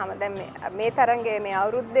කතා කරාම දැන් මේ තරඟයේ මේ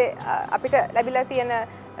අවුරුද්දේ අපිට ලැබිලා තියෙන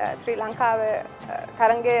ශ්‍රී ලංකාවේ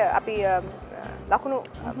තරඟය අපි ලකුණු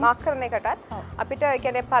මාක් කරන එකටත් අපිට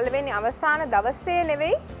කියන්නේ පළවෙනි අවසාන දවසේ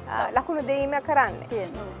නෙවෙයි ලකුණු දෙීම කරන්නේ.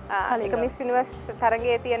 ඒක මිස් යුනිවර්ස්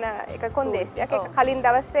තරඟයේ තියෙන එක කොන්දේසියක්. ඒක කලින්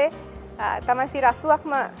දවසේ තමයි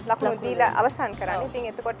 80ක්ම ලකුණු දීලා අවසන් කරන්නේ.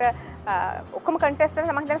 ඉතින් එතකොට ඔක්කොම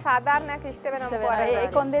කන්ටෙස්ටන්ට්ස් මම හිතන්නේ සාධාරණයක් ඉෂ්ට වෙනවා. ඒ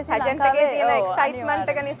කොන්දේසි ලංකාවේ තියෙන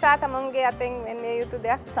එක්සයිට්මන්ට් එක නිසා තමන්ගේ අතෙන් වෙන්නේ යුතු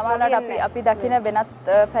දෙයක්. සමහරවිට අපි දකින වෙනත්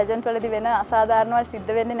පැජන්ට් වලදී වෙන අසාධාරණවල්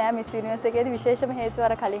සිද්ධ වෙන්නේ නැහැ මිස් යුනිවර්ස් එකේදී විශේෂම හේතුව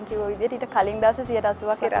අර කලින් කිව්ව විදිහට ඊට කලින් දවසේ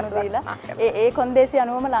 80ක් ලකුණු දීලා ඒ කොන්දේසි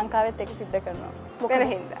අනුවම ලංකාවෙත් ඒක සිද්ධ කරනවා. වෙන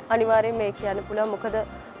හින්දා. අනිවාර්යෙන් මේ කියන්න පුළුවන් මොකද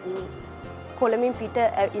කොළමින් පිට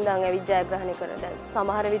ඉඳන් ඇවිත් ජයග්‍රහණය කරන දැන්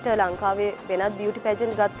සමහර විට ලංකාවේ වෙනත් බියුටි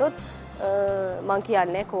පැජන්ට් ගත්තොත් මං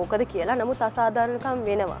කියන්නේ කෝකද කියලා. නමුත් අසාධාරණකම්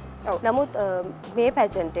වෙනවා. නමුත් මේ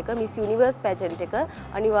පැජන්ට් එක මිස් යුනිවර්ස් පැජන්ට් එක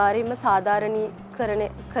අනිවාර්යයෙන්ම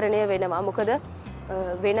සාධාරණීකරණය වෙනවා. මොකද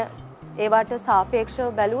වෙන ඒවට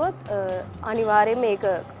සාපේක්ෂව බැලුවොත් අනිවාර්යයෙන් මේක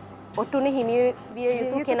ඔටුනේ හිමි විය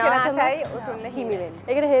යුතු කෙනාටමයි ඔටුනේ හිමි වෙන්නේ.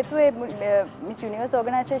 ඒකට හේතුව මිස් යුනිවර්ස්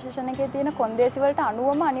ඕගනයිසේෂන් එකේ තියෙන කොන්දේසි වලට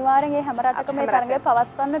අනුවම අනිවාර්යෙන් මේ හැම රටකම මේ තරඟය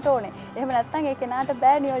පවත්වන්නට ඕනේ. එහෙම නැත්නම් ඒ කෙනාට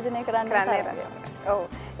බෑ නියෝජනය කරන්න. ඔව්.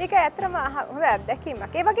 ඒක ඇත්තටම හොඳ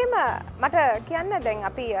අත්දැකීමක්. ඒ වගේම මට කියන්න දැන්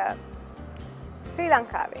අපි ශ්‍රී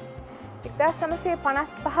ලංකාවේ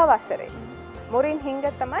 1955 වසරේ මොරින් හිංග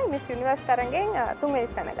තමයි මිස් යුනිවර්ස් තරඟෙන්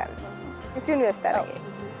තුන්වෙනි තැන ගන්නේ. Miss universe තරඟේ.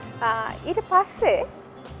 ඊට පස්සේ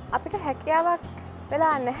අපිට හැකියාවක්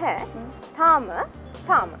වෙලා නැහැ.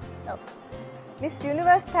 තාම මිස්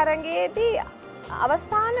යුනිවර්ස් තරඟයේදී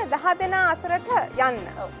අවසාන 10 දෙනා අතරට යන්න.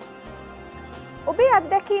 ඔබේ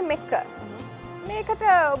අත්දැකීම් එක්ක මේකට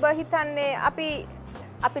ඔබ හිතන්නේ අපි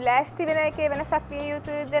ලෑස්ති වෙන එකේ වෙනසක් විය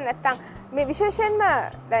යුතුද නැත්නම් මේ විශේෂයෙන්ම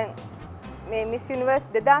දැන් මේ මිස් යුනිවර්ස්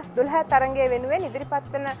 2012 තරඟය වෙනුවෙන් ඉදිරිපත්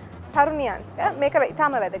වෙන තරුණියන්ට මේක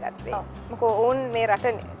ඉතාම වැදගත් වෙයි. මොකද ඕන් මේ රට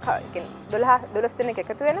කියන්නේ 12 දෙනෙක්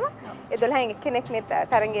එකතු වෙනවා. ඒ 12න් එක්කෙනෙක් මේ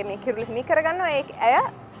තරඟයේ මේ කිරුළු හිමි කරගන්නවා. ඒ අය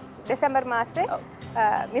දෙසැම්බර් මාසේ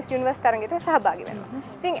මිස් යුනිවර්ස් තරඟයට සහභාගී වෙනවා.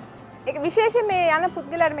 ඉතින් ඒක විශේෂයෙන් මේ යන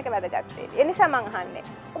පුද්ගලයාට මේක වැදගත් වෙයි. ඒ නිසා මම අහන්නේ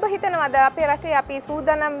ඔබ හිතනවාද අපේ රටේ අපි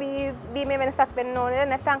සූදානම් වීමේ වෙනසක් වෙන්න ඕනේද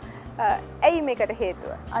නැත්නම් ඇයි මේකට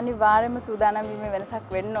හේතුව? අනිවාර්යයෙන්ම සූදානම් වීමේ වෙනසක්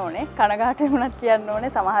වෙන්න ඕනේ. කනගාටු වුණත් කියන්න ඕනේ.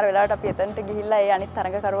 සමහර වෙලාවට අපි එතනට ගිහිල්ලා ඒ අනිත්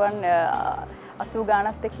තරඟකරුවන් 80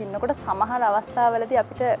 ගානක් එක්ක ඉන්නකොට සමහර අවස්ථාවලදී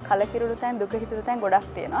අපිට කලකිරුණු තැන් දුක හිතුණු තැන් ගොඩක්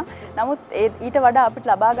තියෙනවා. නමුත් ඊට වඩා අපිට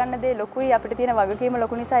ලබා ගන්න දේ ලොකුයි. අපිට තියෙන වගකීම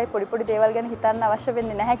ලොකු නිසා ඒ පොඩි දේවල් ගැන හිතන්න අවශ්‍ය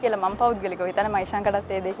වෙන්නේ නැහැ කියලා මම පෞද්ගලිකව හිතන්නේ.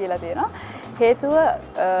 මයිෂාන්කටත් ඒ දේ කියලා තියෙනවා. හේතුව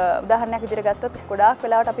උදාහරණයක් විදිහට ගත්තොත් ගොඩාක්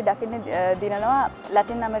වෙලාවට අපි දකින්නේ දිනනවා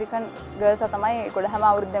ලැටින් ඇමරිකන් ගර්ල්ස් තමයි ගොඩ හැම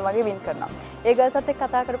අවුරුද්දෙම වගේ වින් කරනවා. ඒ ගර්ල්ස්ත් එක්ක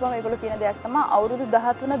කතා කරපුවම ඒගොල්ලෝ කියන දෙයක් තමයි අවුරුදු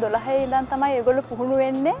 13 12 ඉඳන් තමයි ඒගොල්ලෝ පුහුණු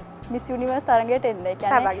වෙන්නේ මිස් යුනිවර්ස් තරඟයට එන්න. ඒ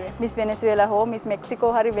කියන්නේ මිස් වෙනසුවෙලා හෝ මිස්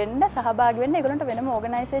මෙක්සිකෝ හරි වෙන්න සහභාගී වෙන්න ඒගොල්ලන්ට වෙනම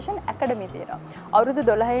ඕගනයිසේෂන් ඇකඩමි තියෙනවා. අවුරුදු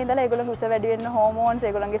 12 ඉඳලා ඒගොල්ලන්ගේ උස වැඩි වෙන්න හෝමෝන්ස්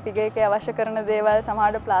ඒගොල්ලන්ගේ ෆිගර් එකේ අවශ්‍ය කරන දේවල්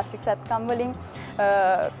සමහරට ප්ලාස්ටික් සත්කම් වලින්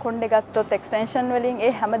කොණ්ඩේ ගත්තොත් එක්ස්ටෙන්ෂන් වලින්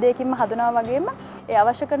ඒ හැම දෙයකින්ම හදනවා වගේම ඒ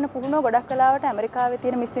අවශ්‍ය කරන පුහුණුව ගොඩක් වෙලාවට ඇමරිකාවේ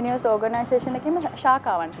තියෙන මිස් යුනිවර්ස් ඕගනයිසේෂන් එකේම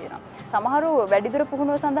ශාඛාවන් තියෙනවා. සමහරු වැඩිදුර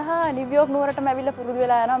පුහුණුව සඳහා නිව්යෝර්ක් නුවරටම ඇවිල්ලා පුරුදු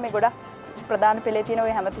වෙලා යනවා මේ ගොඩක් ප්‍රධාන පෙළේ තියෙන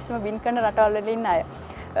ඔය හැමතිස්සෙම වින් කරන රටවල් වල ඉන්න අය.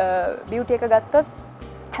 බියුටි එක ගත්තොත්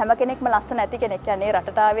හැම කෙනෙක්ම ලස්සන ඇති කෙනෙක්. කියන්නේ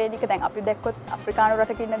රටට ආවේනික දැන් අපි දැක්කොත් අප්‍රිකානු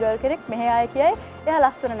රටක ඉන්න ගර්ල් කෙනෙක් මෙහෙ ආයේ කියයි එයා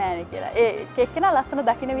ලස්සන නෑනේ කියලා. ඒ එක්කෙනා ලස්සන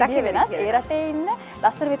දකින්න විදිය වෙනස්. ඒ රටේ ඉන්න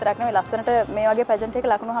ලස්සන විතරක් නෙවෙයි ලස්සනට මේ වගේ පැජන්ට්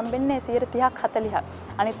එකක ලකුණු හම්බෙන්නේ 30%ක් 40%ක්.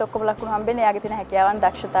 අනිත් ඔක්කොම ලකුණු හම්බෙන්නේ එයාගේ තියෙන හැකියාවන්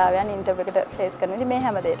දක්ෂතාවයන් ඉන්ටර්විව් එකට ෆේස් කරන විදිහ මේ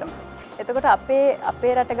හැම දෙයකටම. එතකොට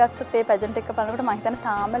අපේ රට ගත්තොත් ඒ පැජන්ට් එක බලනකොට මම හිතන්නේ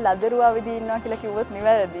තාම ලදරු අවදි ඉන්නවා කියලා කිව්වොත්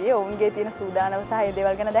නිවැරදි. ඔවුන්ගේ තියෙන සූදානම සහ ඒ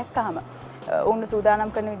දේවල් ගැන දැක්කහම ඔවුන්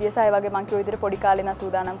සූදානම් කරන විදිය සහ ඒ වගේ මං කියෝ විදිහට පොඩි කාලේ නම්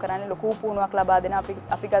සූදානම් කරන්නේ ලොකු පුහුණුවක් ලබා දෙන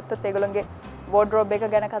අපි ගත්තොත් ඒගොල්ලෝගේ වෝඩ්‍රෝබ් එක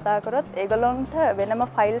ගැන කතා කරොත් ඒගොල්ලන්ට වෙනම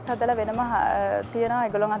ෆයිල්ස් හදලා වෙනම තියෙනවා.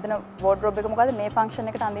 ඒගොල්ලන් හදන වෝඩ්‍රෝබ් එක මොකද්ද මේ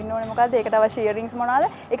ෆන්ක්ෂන් එකට අඳින්න ඕනේ මොකද්ද ඒකට අවශ්‍ය ඉයරින්ග්ස් මොනවාද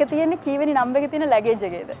ඒක තියෙන්නේ කීවෙනි නම්බර් එකේ තියෙන ලැගේජ්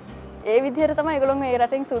එකේද ඒ විදිහට තමයි ඒගොල්ලෝ මේ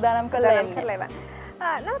රටින් සූදානම් කරලා එන්නේ.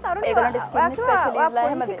 නමුත් අරුණ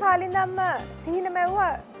පුංචි කාලේ ඉඳන්ම සිහින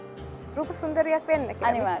මැව්වා රූප සුන්දරියක් වෙන්න කියලා.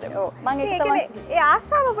 අනිවාර්යයෙන්. ඔව්. මම ඒක තමයි ඒ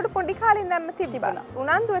ආසාව ඔබට පොඩි කාලේ ඉඳන්ම තිබ්බා.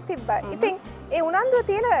 උනන්දුව තිබ්බා. ඉතින් ඒ උනන්දුව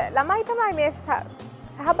තියෙන ළමයි තමයි මේ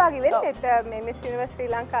සහභාගී වෙන්නේ මේ මිස් යුනිවර්ස් ශ්‍රී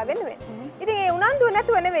ලංකාව වෙනුවෙන්. ඉතින් ඒ උනන්දුව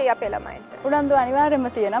නැතුව නෙවෙයි අපේ ළමයින්ට. උනන්දුව අනිවාර්යයෙන්ම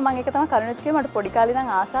තියෙනවා. මම ඒක තමයි කරුණිත් කිව්වේ මට පොඩි කාලේ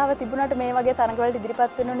ඉඳන් ආසාව තිබුණාට මේ වගේ තරඟවලට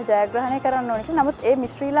ඉදිරිපත් වෙන්න ඕනේ ජයග්‍රහණය කරන්න ඕනේ කියලා. නමුත් ඒ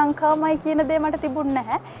මිස් ශ්‍රී ලංකාවමයි කියන දේ මට තිබුණ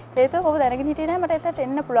නැහැ. හේතුව කොහොමද දැනගෙන හිටියේ නැහැ මට එතනට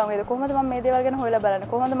එන්න පුළුවන් වේද? කොහොමද මම මේ දේවල් ගැන හොයලා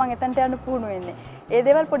බලන්නේ? කොහොමද මම එතනට යන්න පුහුණු වෙන්නේ? ඒ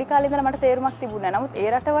දේවල් පොඩි කාලේ ඉඳලා මට තේරුමක් තිබුණේ නැහැ. නමුත් ඒ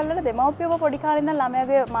රටවල් වල දෙමව්පියෝ පොඩි කාලේ ඉඳන්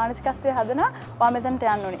ළමයාගේ මානසිකත්වය හදනවා. ඔයා මෙතනට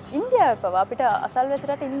යන්න ඕනේ. ඉන්දියාවේ පවා අපිට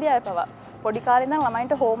අසල්වැසි රට ඉන්දියාවේ පවා පොඩි කාලේ ඉඳන්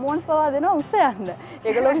ළමයින්ට හෝමෝන්ස් පවා දෙනවා උස්ස යන්න.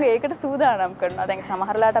 ඒගොල්ලෝ ඒකට සූදානම් කරනවා. දැන්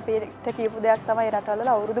සමහරලාට අපිට කියපු දෙයක් තමයි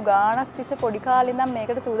රටවල අවුරුදු ගාණක් තිස්සේ පොඩි කාලේ ඉඳන්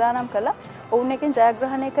මේකට සූදානම් කරලා ඔවුන් එකෙන්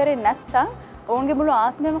ජයග්‍රහණය කරේ නැත්නම් ඔවුන්ගේ මුළු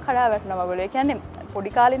ආත්මයම කඩා වැටෙනවා වගේ. ඒ කියන්නේ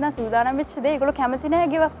පොඩි කාලේ ඉඳන් සූදානම් වෙච්ච දේ ඒගොල්ලෝ කැමති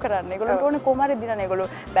නැහැ give up කරන්න. ඒගොල්ලන්ට ඕනේ කොහොම හරි දිනන. ඒගොල්ලෝ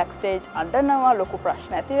බෑක් ස්ටේජ් අඬනවා ලොකු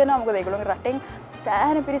ප්‍රශ්න ඇති වෙනවා. මොකද ඒගොල්ලෝගේ රටෙන්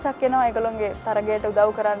සෑහෙන පිරිසක් එනවා ඒගොල්ලෝගේ තරගයට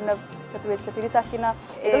උදව් කරන්න එකතු වෙච්ච පිරිසක් ඉන්නවා.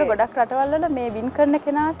 ඒගොල්ලෝ ගොඩක් රටවල් වල මේ වින් කරන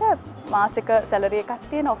කෙනාට මාසික සැලරි එකක්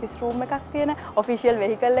තියෙන, ඔෆිස් රූම් එකක් තියෙන, ඔෆිෂියල්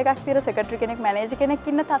වෙහිකල් එකක් තියෙන, සෙක්‍රටරි කෙනෙක්, මැනේජර් කෙනෙක්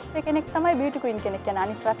ඉන්න තත්ත්ව කෙනෙක් තමයි බියුටි ක්වීන් කෙනෙක් කියන්නේ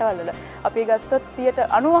අනිත් රටවල් වල. අපි ගත්තොත්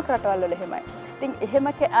 90% රටවල් වල එහෙමයි. ඉතින් එහෙම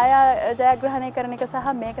අය ජයග්‍රහණය කරන එක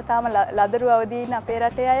සහ මේක තාම ලදරු අවදී ඉන්න අපේ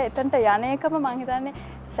රටේ අය එතනට යන එකම මම හිතන්නේ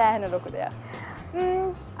සෑහෙන ලොකු දෙයක්.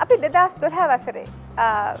 අපි 2012 වසරේ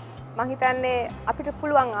මම හිතන්නේ අපිට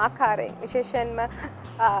පුළුවන් ආකාරයෙන් විශේෂයෙන්ම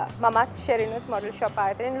මමත් ෂෙරිනුත් මොඩල් ෂොප්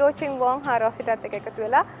ආයතනයෙන් ලෝචින් වෝන් හා රොසිටත් එක්ක එකතු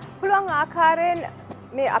වෙලා පුළුවන් ආකාරයෙන්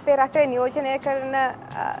මේ අපේ රටේ නියෝජනය කරන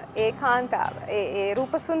ඒකාන්තාව ඒ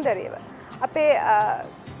රූප සුන්දරියව අපේ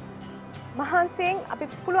මහන්සියෙන් අපි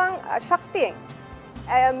පුළුවන් ශක්තියෙන්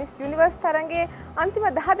මිස් යුනිවර්ස් තරඟේ අන්තිම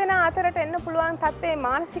 10 දෙනා අතරට එන්න පුළුවන් තත්ත්වයේ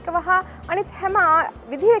මානසිකව හා අනිත් හැම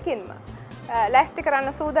විදියකින්ම ලෑස්ති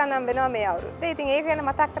කරන්න සූදානම් වෙනවා මේ අවුරුද්දේ. ඉතින් ඒක ගැන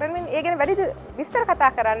මතක් කරමින් ඒ ගැන වැඩි විස්තර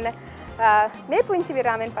කතා කරන්න මේ පුංචි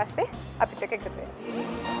විරාමෙන් පස්සේ අපිට එකතු වෙන්න.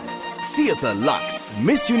 Siyatha Lux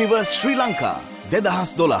Miss Universe Sri Lanka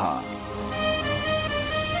 2012.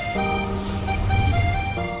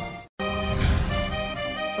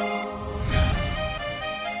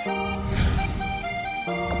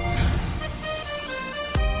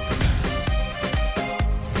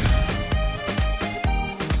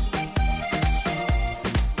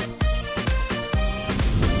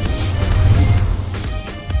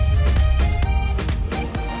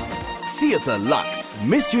 Siyatha Lux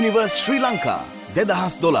Miss Universe Sri Lanka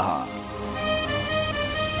 2012.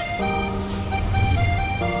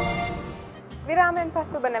 විරාමයෙන්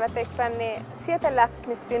පසු ඔබ නැවත එක්වන්නේ Siyatha Lux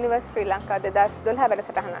Miss Universe Sri Lanka 2012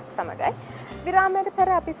 වැඩසටහනක් සමගයි. විරාමයට පෙර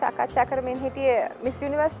අපි සාකච්ඡා කරමින් හිටියේ Miss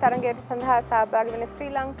Universe තරඟයට සඳහා සහභාගී වෙන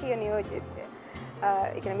ශ්‍රී ලාංකීය නියෝජිතය.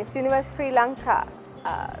 ඒ කියන්නේ Miss Universe Sri Lanka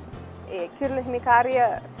ඒ කිරුළු හිමිකාරිය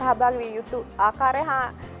සහභාගී විය යුතු ආකාරය හා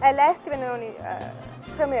ලෑස්ති වෙන ඕනි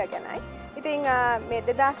ක්‍රමය ගැනයි. ඉතින් මේ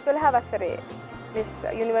 2012 වසරේ Miss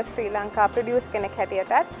Universe Sri Lanka produce කෙනෙක්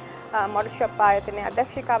හැටියටත් මොඩල් ෂොප් ආයතනයේ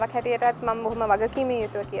අධ්‍යක්ෂිකාවක් හැටියටත් මම බොහොම වගකීමෙන්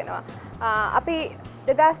යුතුව කියනවා. අපි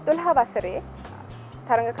 2012 වසරේ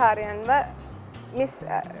තරඟකාරයන්ව Miss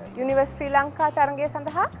Universe Sri Lanka තරඟය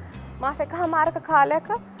සඳහා මාස එකමාරක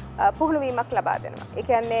කාලයක පුහුණු වීමක් ලබා දෙනවා. ඒ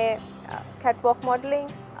කියන්නේ catwalk modeling,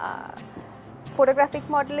 photographic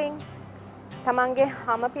modeling, තමන්ගේ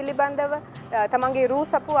හැම පිළිබඳව තමන්ගේ රූ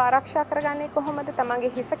සපුව ආරක්ෂා කරගන්නේ කොහොමද?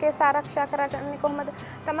 තමන්ගේ හිස කේස ආරක්ෂා කරගන්නේ කොහොමද?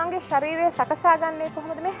 තමන්ගේ ශරීරය සකසා ගන්නේ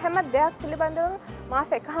කොහොමද? මේ හැම දෙයක් පිළිබඳව මාස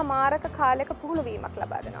 1මාරක කාලයක පුහුණු වීමක්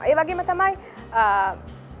ලබා දෙනවා. ඒ වගේම තමයි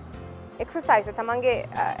එක්සර්සයිස් තමන්ගේ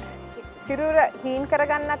සිරුර හීන්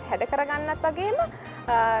කරගන්නත් හැඩ කරගන්නත් වගේම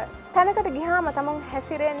තැනකට ගියාම තමන්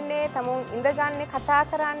හැසිරෙන්නේ, තමන් ඉඳගන්නේ, කතා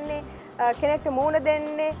කරන්නේ, කෙනෙක්ට මූණ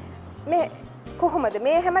දෙන්නේ මේ කොහොමද?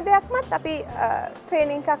 මේ හැම දෙයක්මත් අපි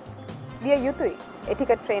ට්‍රේනින්ග් එකක් දිය යුතුයි.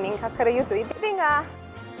 එටිකට් ට්‍රේනින්ග් එකක් කර යුතුයි. ඉතින්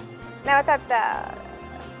නැවතත්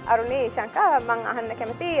අරුණී ශංකා මම අහන්න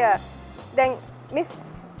කැමතියි දැන් මිස්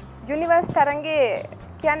යුනිවර්ස් තරඟේ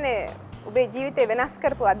කියන්නේ ඔබේ ජීවිතේ වෙනස්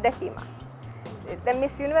කරපු අත්දැකීමක්. දැන්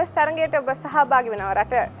මිස් යුනිවර්ස් තරඟයට ඔබ සහභාගී වෙනවා.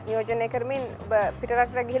 රට නියෝජනය කරමින් ඔබ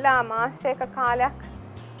පිටරටට ගිහිලා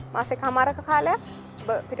මාසයකමාරක කාලයක් ඔබ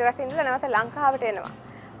පිටරටින් ඉඳලා නැවත ලංකාවට එනවා.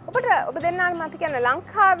 ඔබ දෙන්නාම මත කියන්නේ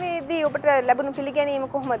ලංකාවේදී ඔබට ලැබුණු පිළිගැනීම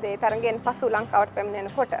කොහොමද? ඒ තරඟෙන් පසු ලංකාවට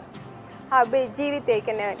පැමිණෙනකොට ඔබේ ජීවිතය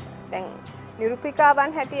කියන්නේ දැන්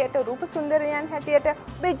නිරූපිකාවන් හැටියට, රූප සුන්දරියන් හැටියට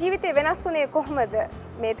ඔබේ ජීවිතේ වෙනස් වුණේ කොහොමද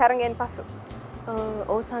මේ තරඟෙන් පසු?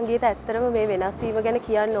 ඔව් සංගීත ඇත්තටම මේ වෙනස් වීම ගැන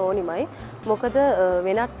කියන්න ඕනිමයි. මොකද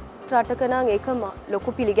වෙනත් රටක නම් ඒක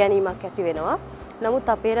ලොකු පිළිගැනීමක් ඇති වෙනවා. නමුත්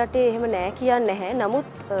අපේ රටේ එහෙම නෑ කියන්නේ නැහැ. නමුත්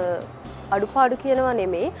අඩුපාඩු කියනවා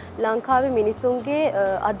නෙමෙයි. ලංකාවේ මිනිසුන්ගේ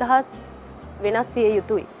අදහස් වෙනස් විය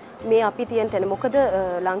යුතුයි. මේ අපි තියෙන තැන. මොකද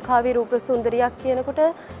ලංකාවේ රූප සුන්දරියක් කියනකොට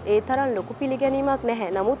ඒ තරම් ලොකු පිළිගැනීමක්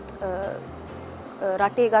නැහැ. නමුත්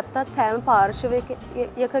රටේ ගත්තත් හැම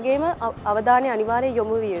පාර්ශවයකගේම අවධානය අනිවාර්යයෙන්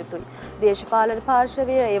යොමු විය යුතුයි. දේශපාලන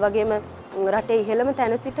පාර්ශවය ඒ වගේම රටේ ඉහළම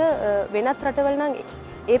තැන සිට වෙනත් රටවල නම්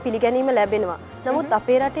ඒ පිළිගැනීම ලැබෙනවා. නමුත්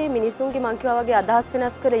අපේ රටේ මිනිසුන්ගේ මං කිව්වා වගේ අදහස්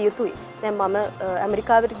වෙනස් කර යුතුයි. දැන් මම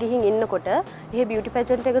ඇමරිකාවට ගිහින් ඉන්නකොට එහෙ බියුටි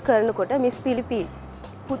පැජන්ට් එක කරනකොට මිස් පිලිපීන්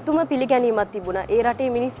පුදුම පිළිගැනීමක් තිබුණා. ඒ රටේ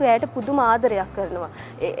මිනිස්සු ඇයට පුදුම ආදරයක් කරනවා.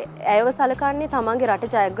 ඇයව සලකන්නේ තමන්ගේ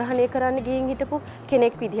රට ජයග්‍රහණය කරන්න ගිහින් හිටපු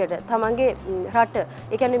කෙනෙක් විදිහට. තමන්ගේ රට,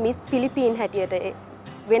 ඒ කියන්නේ මිස් පිලිපීන් හැටියට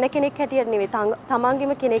වෙන කෙනෙක් හැටියට නෙවෙයි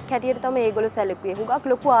තමන්ගේම කෙනෙක් හැටියට තමයි ඒගොල්ලෝ සැලකුවේ. හුඟක්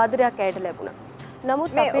ලොකු ආදරයක් ඇයට ලැබුණා.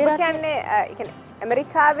 නමුත් අපේ රට කියන්නේ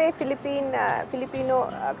ඇමරිකාවේ ෆිලිපිනෝ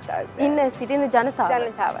ඉන්න සිටින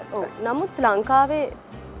ජනතාව. ඔව්. නමුත් ලංකාවේ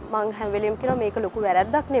මං හැම වෙලෙම කියනවා මේක ලොකු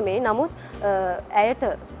වැරැද්දක් නෙමෙයි. නමුත් ඇයට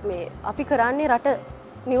මේ අපි කරන්නේ රට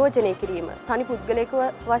නියෝජනය කිරීම. තනි පුද්ගලයෙකු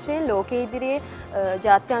වශයෙන් ලෝකයේ ඉදිරියේ,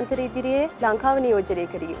 ජාත්‍යන්තර ඉදිරියේ ලංකාව නියෝජනය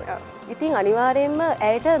කිරීම. ඉතින් අනිවාර්යයෙන්ම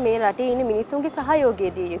ඇයට මේ රටේ ඉන්න මිනිසුන්ගේ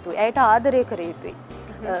සහයෝගය දිය යුතුයි. ඇයට ආදරය කර යුතුයි.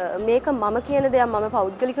 මේක මම කියන දෙයක්, මම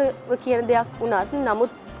පෞද්ගලිකව කියන දෙයක් වුණත්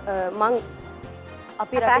නමුත් මං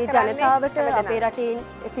අපේ රටේ ජනතාවට, අපේ රටේ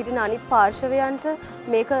සිටින අනිත් පාර්ශවයන්ට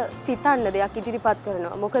මේක සිතන්න දෙයක් ඉදිරිපත්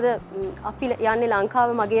කරනවා. මොකද අපි යන්නේ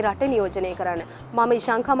ලංකාව මගේ රට නියෝජනය කරන්න. මම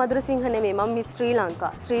ඉෂාංකා මදුරසිංහ නෙමෙයි, මම මිස්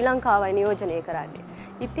ශ්‍රී ලංකාවයි නියෝජනය කරන්නේ.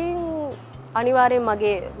 ඉතින් අනිවාර්යෙන්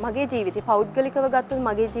මගේ ජීවිතේ පෞද්ගලිකව ගත්තොත්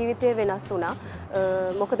මගේ ජීවිතය වෙනස් වුණා.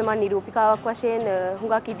 මොකද මම නිරූපිකාවක් වශයෙන්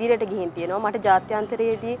හුඟක් ඉදිරියට ගිහින් තියෙනවා. මට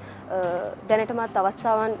ජාත්‍යන්තරයේදී දැනටමත්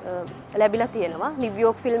අවස්ථාවන් ලැබිලා තියෙනවා.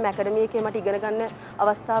 නිව්යෝක් ෆිල්ම් ඇකඩමි එකේ මට ඉගෙන ගන්න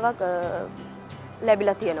අවස්ථාවක්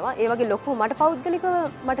ලැබිලා තියෙනවා. ඒ වගේ ලොකු මට පෞද්ගලිකව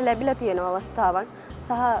මට ලැබිලා තියෙනවා අවස්ථාවන්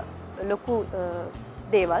සහ ලොකු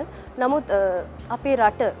දේවල්. නමුත් අපේ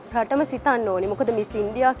රටම සිතන්න ඕනි. මොකද මිස්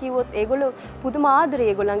ඉන්දියා කිව්වොත් ඒගොල්ලෝ පුදුම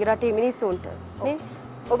ආදරේ ඒගොල්ලන්ගේ රටේ මිනිස්සුන්ට නේ.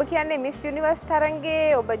 ඔබ කියන්නේ මිස් යුනිවර්ස් තරඟේ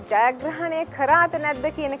ඔබ ජයග්‍රහණය කරාද නැද්ද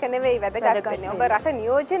කියන එක නෙවෙයි වැදගත් වෙන්නේ. ඔබ රට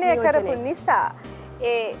නියෝජනය කරපු නිසා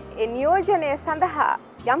ඒ නියෝජනය සඳහා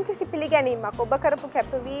යම්කිසි පිළිගැනීමක් ඔබ කරපු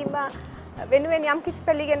කැපවීම වෙනුවෙන් යම්කිසි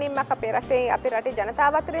පිළිගැනීමක් අපේ රටේ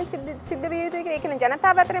ජනතාව අතරින් සිද්ධ විය යුතුයි කියලා. ඒ කියන්නේ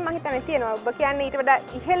ජනතාව අතරින් මම හිතන්නේ තියෙනවා. ඔබ කියන්නේ ඊට වඩා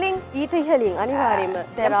ඉහළින් අනිවාර්යයෙන්ම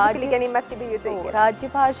රාජ්‍ය පිළිගැනීමක් තිබිය යුතුයි කියලා.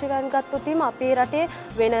 රාජ්‍ය පාර්ශවයන් ගත්තොත් අපේ රටේ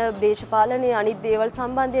වෙන දේශපාලනයේ අනිත් දේවල්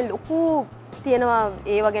සම්බන්ධයෙන් ලොකු තියෙනවා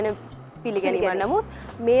ඒව ගැන පිළිගැනීම. නමුත්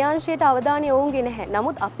මේ අංශයට අවධානය යොමුන්නේ නැහැ.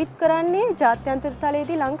 නමුත් අපිත් කරන්නේ ජාත්‍යන්තර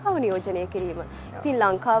තලයේදී ලංකාව නියෝජනය කිරීම. ඉතින්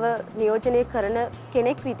ලංකාව නියෝජනය කරන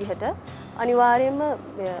කෙනෙක් විදිහට අනිවාර්යයෙන්ම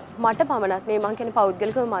මට පමණක් මේ මං කියන්නේ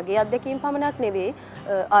පෞද්ගලිකව මගේ අත්දැකීම් පමණක් නෙවෙයි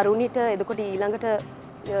අරුණිට එතකොට ඊළඟට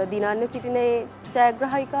දිනන්න සිටින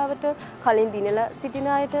ජයග්‍රාහිකාවට කලින් දිනලා සිටින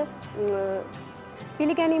අයට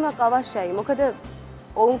පිළිගැනීමක් අවශ්‍යයි. මොකද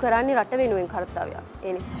ඔවුන් කරන්නේ රට වෙනුවෙන් කර්තව්‍යයක්.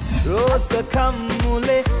 ඒ නිසා රෝස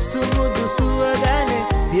කම්මුලේ සුමුදු සුවදනේ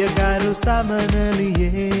දියගරු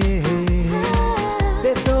සමනලියේ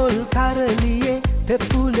දෙතොල් කරලියේ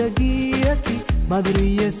තෙපුල ගියකි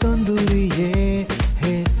මధుරිය සොඳුරියේ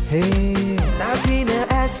හේ හේ නගින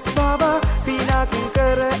ඇස් බව පිනක්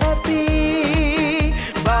කර ඇති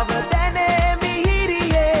බව දැනේ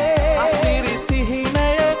මිහිරියේ අසිරි සිහිනය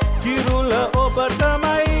කිරුල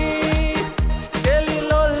ඔබටමයි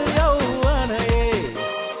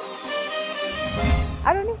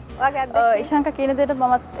වගේ අත්දැකීම්? ඉෂාන්ක කියන දෙයට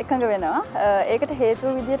මමත් එකඟ වෙනවා. ඒකට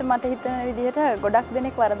හේතුව විදිහට මට හිතෙන විදිහට ගොඩක්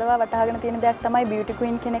දෙනෙක් වරදවා වටහාගෙන තියෙන දෙයක් තමයි බියුටි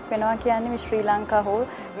ක්වීන් කෙනෙක් වෙනවා කියන්නේ මිස් ශ්‍රී ලංකා හෝ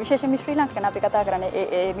විශේෂයෙන් මිස් ශ්‍රී ලංකා අපි කතා කරන්නේ.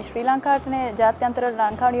 ඒ මිස් ශ්‍රී ලංකාවටනේ ජාත්‍යන්තර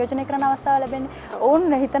ලංකාව නියෝජනය කරන අවස්ථාව ලැබෙන්නේ.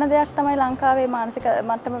 ඔවුන් හිතන දෙයක් තමයි ලංකාවේ මානසික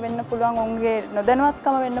මට්ටම වෙන්න පුළුවන්, ඔවුන්ගේ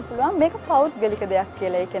නොදැනුවත්කම වෙන්න පුළුවන්. මේක පෞද්ගලික දෙයක්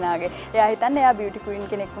කියලා ඒ කෙනාගේ. එයා හිතන්නේ එයා බියුටි ක්වීන්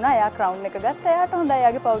කෙනෙක් වුණා, එයා ක්‍රවුන් එක ගත්තා, එයාට හොඳයි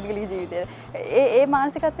එයාගේ පෞද්ගලික ජීවිතය. ඒ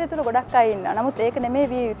මානසිකත්වය තුළ ගොඩක් අය ඉන්නවා. නමුත් ඒක නෙමෙයි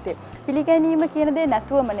විය යුත්තේ. පිළිගැනීම කියන දේ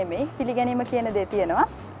නැතුවම නෙමෙයි, පිළිගැනීම කියන දේ තියෙනවා.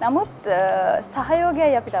 නමුත්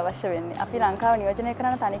සහයෝගයයි අපිට අවශ්‍ය වෙන්නේ. අපි ලංකාව නියෝජනය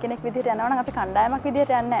කරන තනි කෙනෙක් විදිහට යනවා නම් අපි කණ්ඩායමක්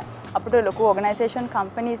විදිහට යන්නේ නැහැ. අපිට ලොකු ඕගනයිසේෂන්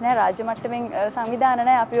කම්පනීස් නැහැ, රාජ්‍ය මට්ටමින් සංවිධාන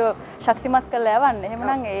නැහැ. අපිව ශක්තිමත් කරලා යවන්නේ.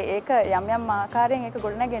 එහෙමනම් ඒක යම් යම් ආකාරයෙන් ඒක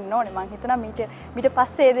ගොඩනගෙන්න ඕනේ. මම හිතනවා මීට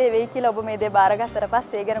පස්සේ දේ වෙයි කියලා ඔබ මේ දේ බාරගත්තට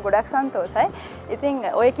පස්සේ ඒ ගැන ගොඩක් සන්තෝෂයි. ඉතින්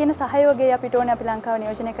ඔය කියන සහයෝගය අපිට ඕනේ අපි ලංකාව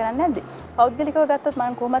නියෝජනය කරන්නේ නැද්ද? පෞද්ගලිකව ගත්තොත්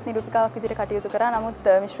මම කොහොමත් නිරූපිකාවක් විදිහට කටයුතු කරා.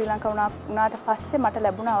 නමුත් මිස් ශ්‍රී ලංකා වුණාට පස්සේ මට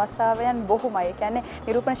ලැබුණ අවස්ථාවන් බොහොමයි. ඒ කියන්නේ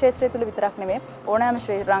නිරූපණ ශාස්ත්‍රය තුළ විතරක් නෙමෙයි ඕනෑම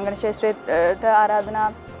රංගන ශාස්ත්‍රයට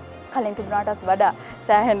ආරාධනා කලින් තිබුණාටත් වඩා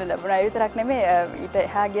සෑහෙන ලැබුණා. ඒ විතරක් නෙමෙයි ඊට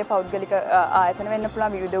එහා ගිය පෞද්ගලික ආයතන වෙන්න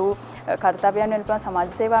පුළුවන්, විවිධ වූ කර්තව්‍යයන් වෙන්න පුළුවන්,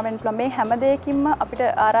 සමාජ සේවාව වෙන්න පුළුවන්. මේ හැම දෙයකින්ම අපිට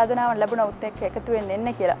ආරාධනාවක් ලැබුණා උත් එක්ක එකතු වෙන්න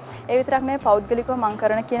එන්න කියලා. ඒ විතරක් නෙමෙයි පෞද්ගලිකව මම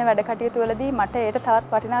කරන කියන වැඩ කටයුතු වලදී මට ඒට තවත්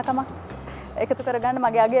වටිනාකමක් එකතු කරගන්න,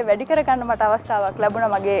 මගේ අගය වැඩි කරගන්න මට අවස්ථාවක් ලැබුණා.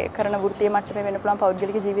 මගේ කරන වෘත්තීය මට්ටමේ වෙන්න පුළුවන්,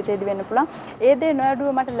 පෞද්ගලික ජීවිතයේදී වෙන්න පුළුවන්. ඒ දේ නොඅඩුව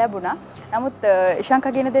මට ලැබුණා. නමුත්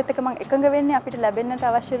ඉෂාන්කා කියන දේත් එක්ක මම එකඟ වෙන්නේ අපිට ලැබෙන්නට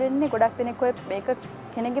අවශ්‍ය වෙන්නේ ගොඩක් දෙනෙක් ඔය මේක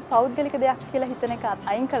කෙනෙක්ගේ පෞද්ගලික දෙයක් කියලා හිතන එක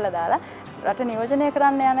අයින් කළා දාලා රට නියෝජනය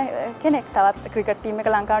කරන්න යන කෙනෙක් තවත් ක්‍රිකට් ටීම්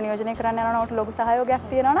එක ලංකාව නියෝජනය කරන්න යනකොට ලොකු සහයෝගයක්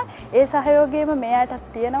තියෙනවා නම් ඒ සහයෝගයම මේ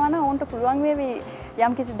අයටත් තියෙනවා නම් උන්ට පුළුවන් වේවි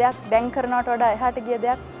යම් කිසි දෙයක් දැන් කරනවට වඩා එහාට ගිය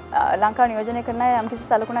දෙයක් ලංකාව නියෝජනය කරන අය යම් කිසි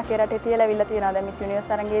සලකුණක් ඒ රටේ තියලා අවිල්ලා තියෙනවා. දැන් මිස් යුනිවර්ස්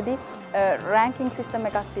තරඟයේදී රෑන්කින් සිස්ටම්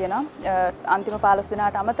එකක් තියෙනවා. අන්තිම 15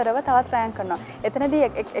 දිනකට අමතරව තවත් රෑන්ක් කරනවා. එතනදී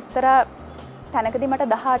එක්තරා තැනකදී මට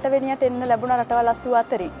 18 වෙනියට එන්න ලැබුණ රටවල්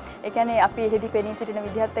 84න්. ඒ කියන්නේ අපි එහිදී පෙනී සිටින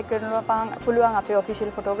විදිහත් එක්ක වෙනවා පුළුවන්, අපේ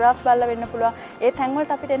ඔෆිෂියල් ෆොටෝග්‍රාෆ්ස් බලලා වෙන්න පුළුවන්. ඒ තැන්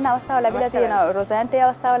වලට අපිට එන්න අවස්ථාව ලැබිලා තියෙනවා. රොසෑන්ට් ඒ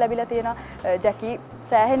අවස්ථාව ලැබිලා තියෙනවා. ජැකි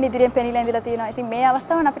සෑහෙන ඉදිරියෙන් පෙනීලා ඉඳලා තියෙනවා. ඉතින් මේ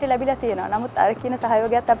අවස්ථාවන් අපිට ලැබිලා තියෙනවා. නමුත් අර කියන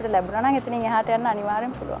සහයෝගයත් අපිට ලැබුණා නම් එතනින් එහාට යන්න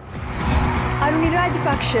අනිවාර්යෙන් පුළුවන්. Aruni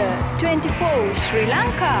Rajapaksa, 24 Sri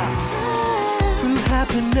Lanka. Through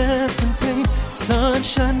happiness and pain,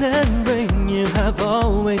 sunshine and rain, you have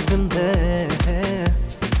always been there.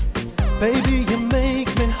 Baby, you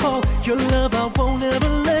make me whole. Your love I won't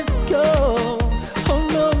ever let go. Oh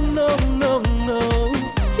no, no, no, no.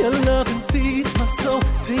 Your love feeds my soul.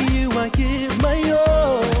 To you I give my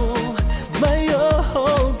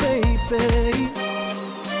all, baby.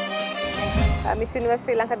 Miss universe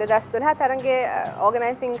ශ්‍රී ලංකා 2012 තරඟයේ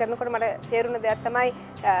ඕගනයිසින් කරනකොට මට තේරුණ දෙයක් තමයි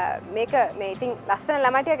මේක මේ ඉතින් ලස්සන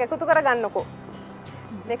ළමයි ටිකක් එකතු කරගන්නකෝ.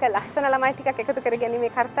 මේක ලස්සන ළමයි ටිකක් එකතු කරගැනීමේ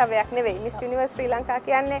කාර්යයක් නෙවෙයි. මිස් යුනිවර්ස් ශ්‍රී ලංකා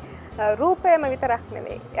කියන්නේ රූපයම විතරක්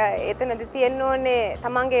නෙවෙයි. එතනදී තියෙන්න ඕනේ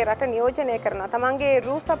තමන්ගේ රට නියෝජනය කරනවා. තමන්ගේ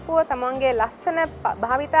රූපසප්පුව තමන්ගේ ලස්සන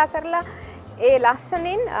භාවිතා කරලා ඒ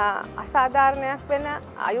ලස්සනින් අසාධාරණයක් වෙන,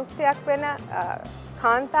 අයුක්තයක් වෙන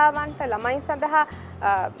කාන්තාවන්ට ළමයි සඳහා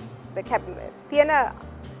තියෙන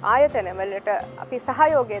ආයතන වලට අපි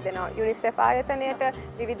සහයෝගය දෙනවා. යුනිසෙෆ් ආයතනයට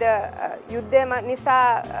විවිධ යුද්ධය නිසා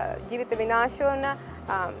ජීවිත විනාශ වන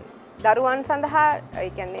දරුවන් සඳහා, ඒ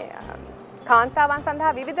කියන්නේ කාන්තාවන්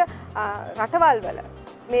සඳහා විවිධ රටවල් වල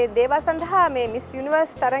මේ දේවල් සඳහා මේ මිස්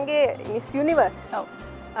යුනිවර්ස් තරඟයේ මිස් යුනිවර්ස්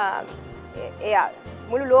එයා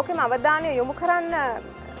මුළු ලෝකෙම අවධානය යොමු කරන්න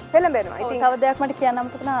පෙළඹෙනවා. ඉතින් තව දෙයක් මට කියන්න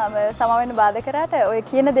අමතකුණා, සමා වෙන්න බාධා කරාට ඔය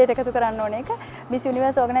කියන දේට එකතු කරන්න ඕන එක මිස්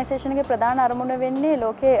යුනිවර්ස් ඕගනයිසේෂන් එකේ ප්‍රධාන අරමුණ වෙන්නේ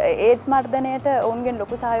ලෝකයේ ඒඩ්ස් මර්ධනයට ඔවුන්ගෙන්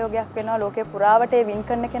ලොකු සහයෝගයක් වෙනවා. ලෝකයේ පුරාවට ඒ වින්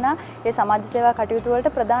කරන කෙනා ඒ සමාජ සේවා කටයුතු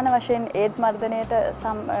වලට ප්‍රධාන වශයෙන් ඒඩ්ස් මර්ධනයට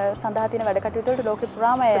සඳහා තියෙන වැඩ කටයුතු වලට ලෝකෙ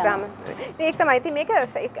පුරාම යනවා. ඒක තමයි. ඉතින් මේක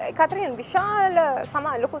එකතරින් විශාල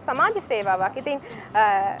ලොකු සමාජ සේවාවක්. ඉතින්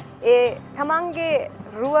ඒ තමන්ගේ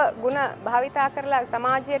රුව ගුණ භාවිතා කරලා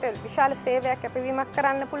සමාජයට විශාල සේවයක් කැපවීමක්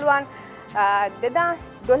කරන්න පුළුවන්.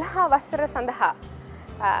 2012 වසර සඳහා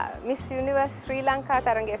මිස් යුනිවර්ස් ශ්‍රී ලංකා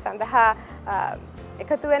තරඟය සඳහා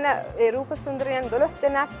එකතු වෙන ඒ රූප සුන්දරයන් 12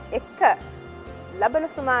 දෙනෙක් එක්ක ලබන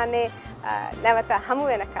සුමානේ නැවත හමු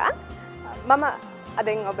වෙනකන් මම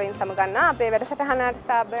අදින් ඔබෙන් සමගන්නා අපේ වැඩසටහනට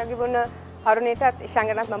සහභාගී වුණ අරුණීටත්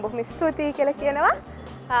ඉෂාංගනත් මම බොහොම ස්තුතියි කියලා කියනවා.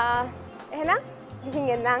 එහෙනම්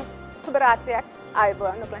ගිහින් එන්නම්. සුබ රාත්‍රියක්.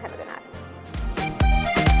 ආයුබෝවන් ඔබ හැම දෙනාට.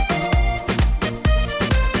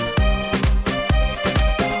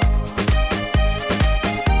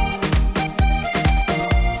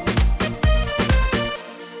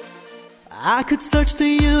 I could search the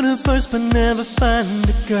universe but never find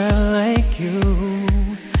a girl like you,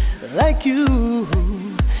 like you.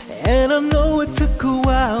 And I know it took a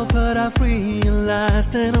while, but I've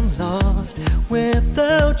realized that I'm lost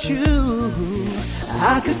without you.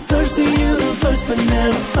 I could search the universe but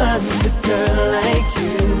never find a girl like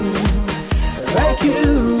you, like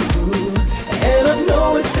you. And I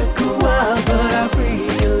know it took a while, but I've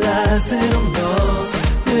realized that I'm lost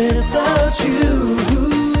without you.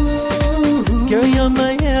 Girl, you're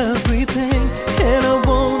my everything, and I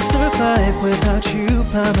won't survive without you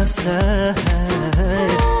by my side.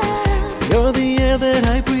 You're the air that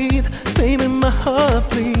I breathe, baby, my heart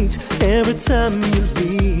bleeds every time you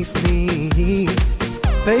leave me.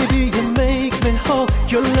 Baby, you make me whole,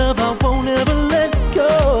 your love I won't ever let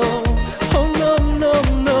go. Oh no, no,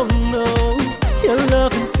 no, no, your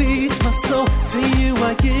love feeds my soul, to you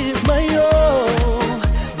I give my all,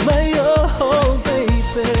 baby.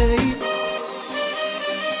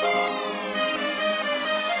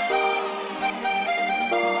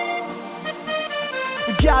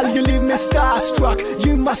 Girl, you leave me starstruck,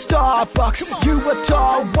 you my Starbucks. You a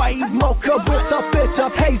tall white mocha with a bit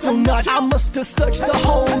of hazelnut. I must have searched the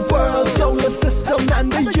whole world, solar system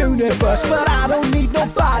and the universe, but I don't need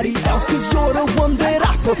nobody else, 'cause you're the one that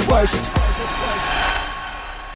I put first.